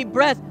You give me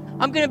breath.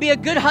 I'm going to be a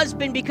good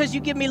husband because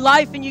You give me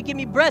life and You give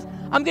me breath.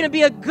 I'm going to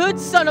be a good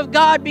son of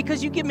God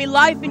because You give me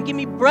life and give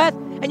me breath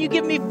and You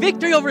give me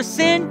victory over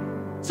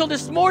sin. So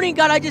this morning,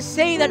 God, I just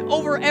say that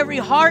over every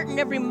heart and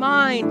every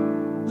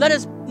mind, let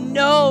us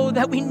know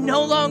that we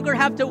no longer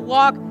have to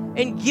walk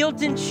in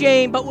guilt and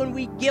shame, but when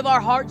we give our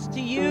hearts to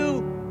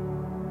You,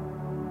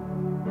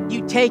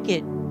 You take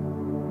it,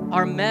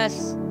 our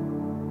mess,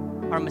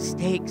 our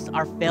mistakes,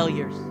 our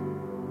failures,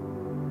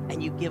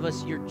 and You give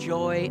us Your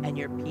joy and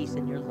Your peace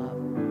and Your love.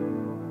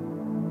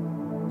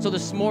 So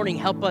this morning,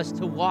 help us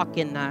to walk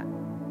in that.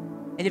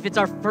 And if it's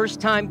our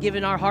first time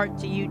giving our heart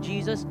to You,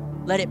 Jesus,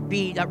 let it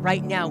be that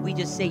right now we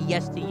just say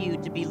yes to You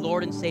to be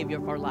Lord and Savior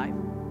of our life.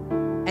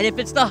 And if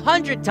it's the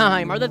 100th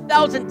time or the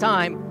 1,000th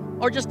time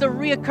or just a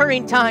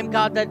reoccurring time,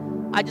 God, that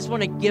I just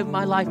want to give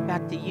my life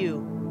back to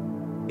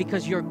You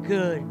because You're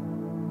good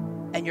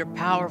and You're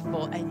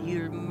powerful and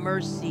Your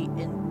mercy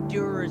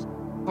endures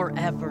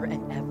forever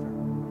and ever.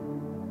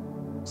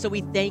 So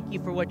we thank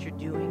You for what You're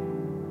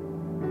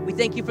doing. We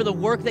thank You for the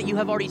work that You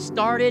have already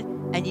started,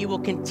 and You will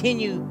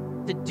continue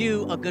to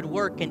do a good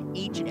work in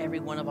each and every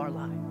one of our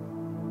lives.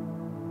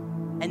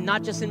 And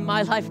not just in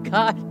my life,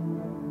 God,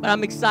 but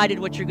I'm excited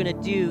what You're going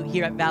to do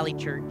here at Valley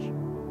Church.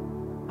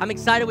 I'm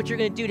excited what you're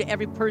going to do to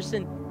every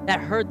person that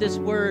heard this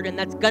word and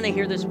that's going to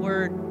hear this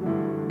word,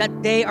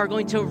 that they are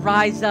going to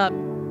rise up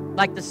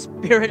like the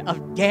spirit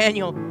of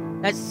Daniel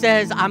that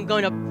says, I'm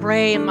going to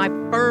pray, and my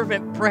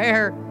fervent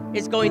prayer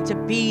is going to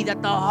be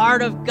that the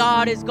heart of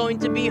God is going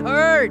to be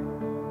heard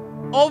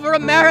over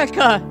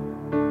America,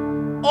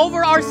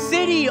 over our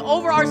city,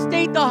 over our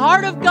state. The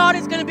heart of God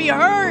is going to be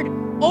heard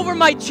over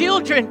my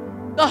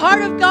children. The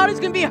heart of God is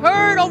going to be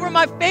heard over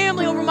my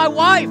family, over my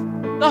wife.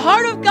 The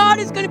heart of God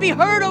is going to be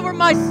heard over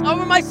my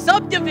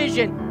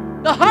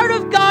subdivision. The heart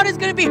of God is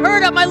going to be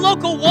heard at my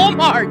local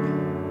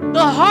Walmart.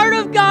 The heart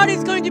of God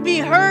is going to be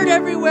heard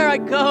everywhere I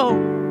go,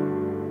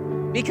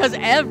 because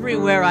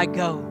everywhere I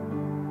go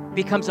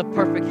becomes a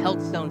perfect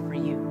health zone for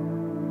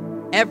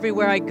you.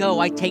 Everywhere I go,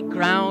 I take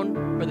ground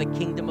for the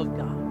kingdom of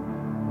God.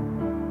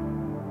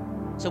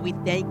 So we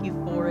thank you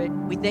for it.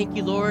 We thank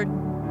you, Lord,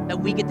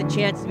 that we get the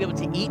chance to be able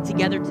to eat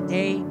together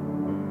today,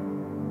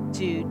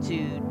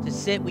 to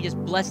sit. We just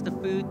bless the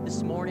food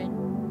this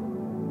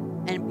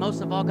morning. And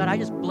most of all, God, I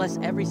just bless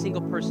every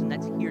single person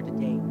that's here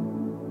today.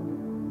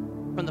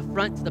 From the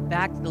front to the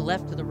back, to the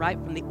left, to the right,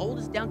 from the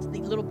oldest down to the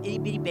little itty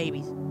bitty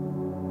babies.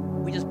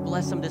 We just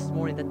bless them this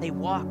morning that they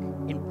walk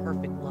in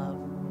perfect love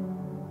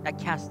that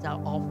casts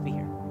out all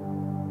fear.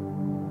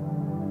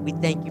 We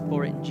thank you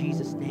for it in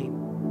Jesus' name.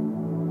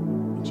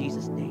 In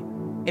Jesus'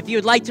 name. If you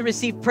would like to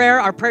receive prayer,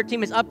 our prayer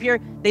team is up here.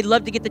 They'd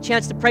love to get the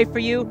chance to pray for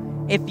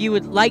you. If you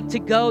would like to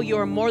go, you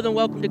are more than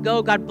welcome to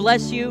go. God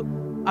bless you.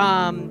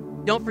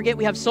 Don't forget,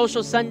 we have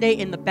Social Sunday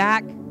in the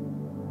back.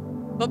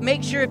 But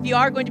make sure if you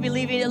are going to be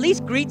leaving, at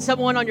least greet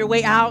someone on your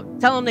way out.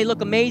 Tell them they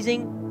look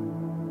amazing.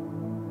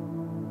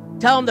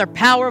 Tell them they're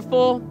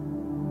powerful.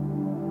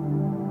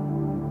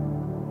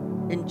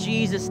 In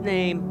Jesus'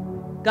 name,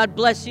 God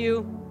bless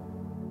you.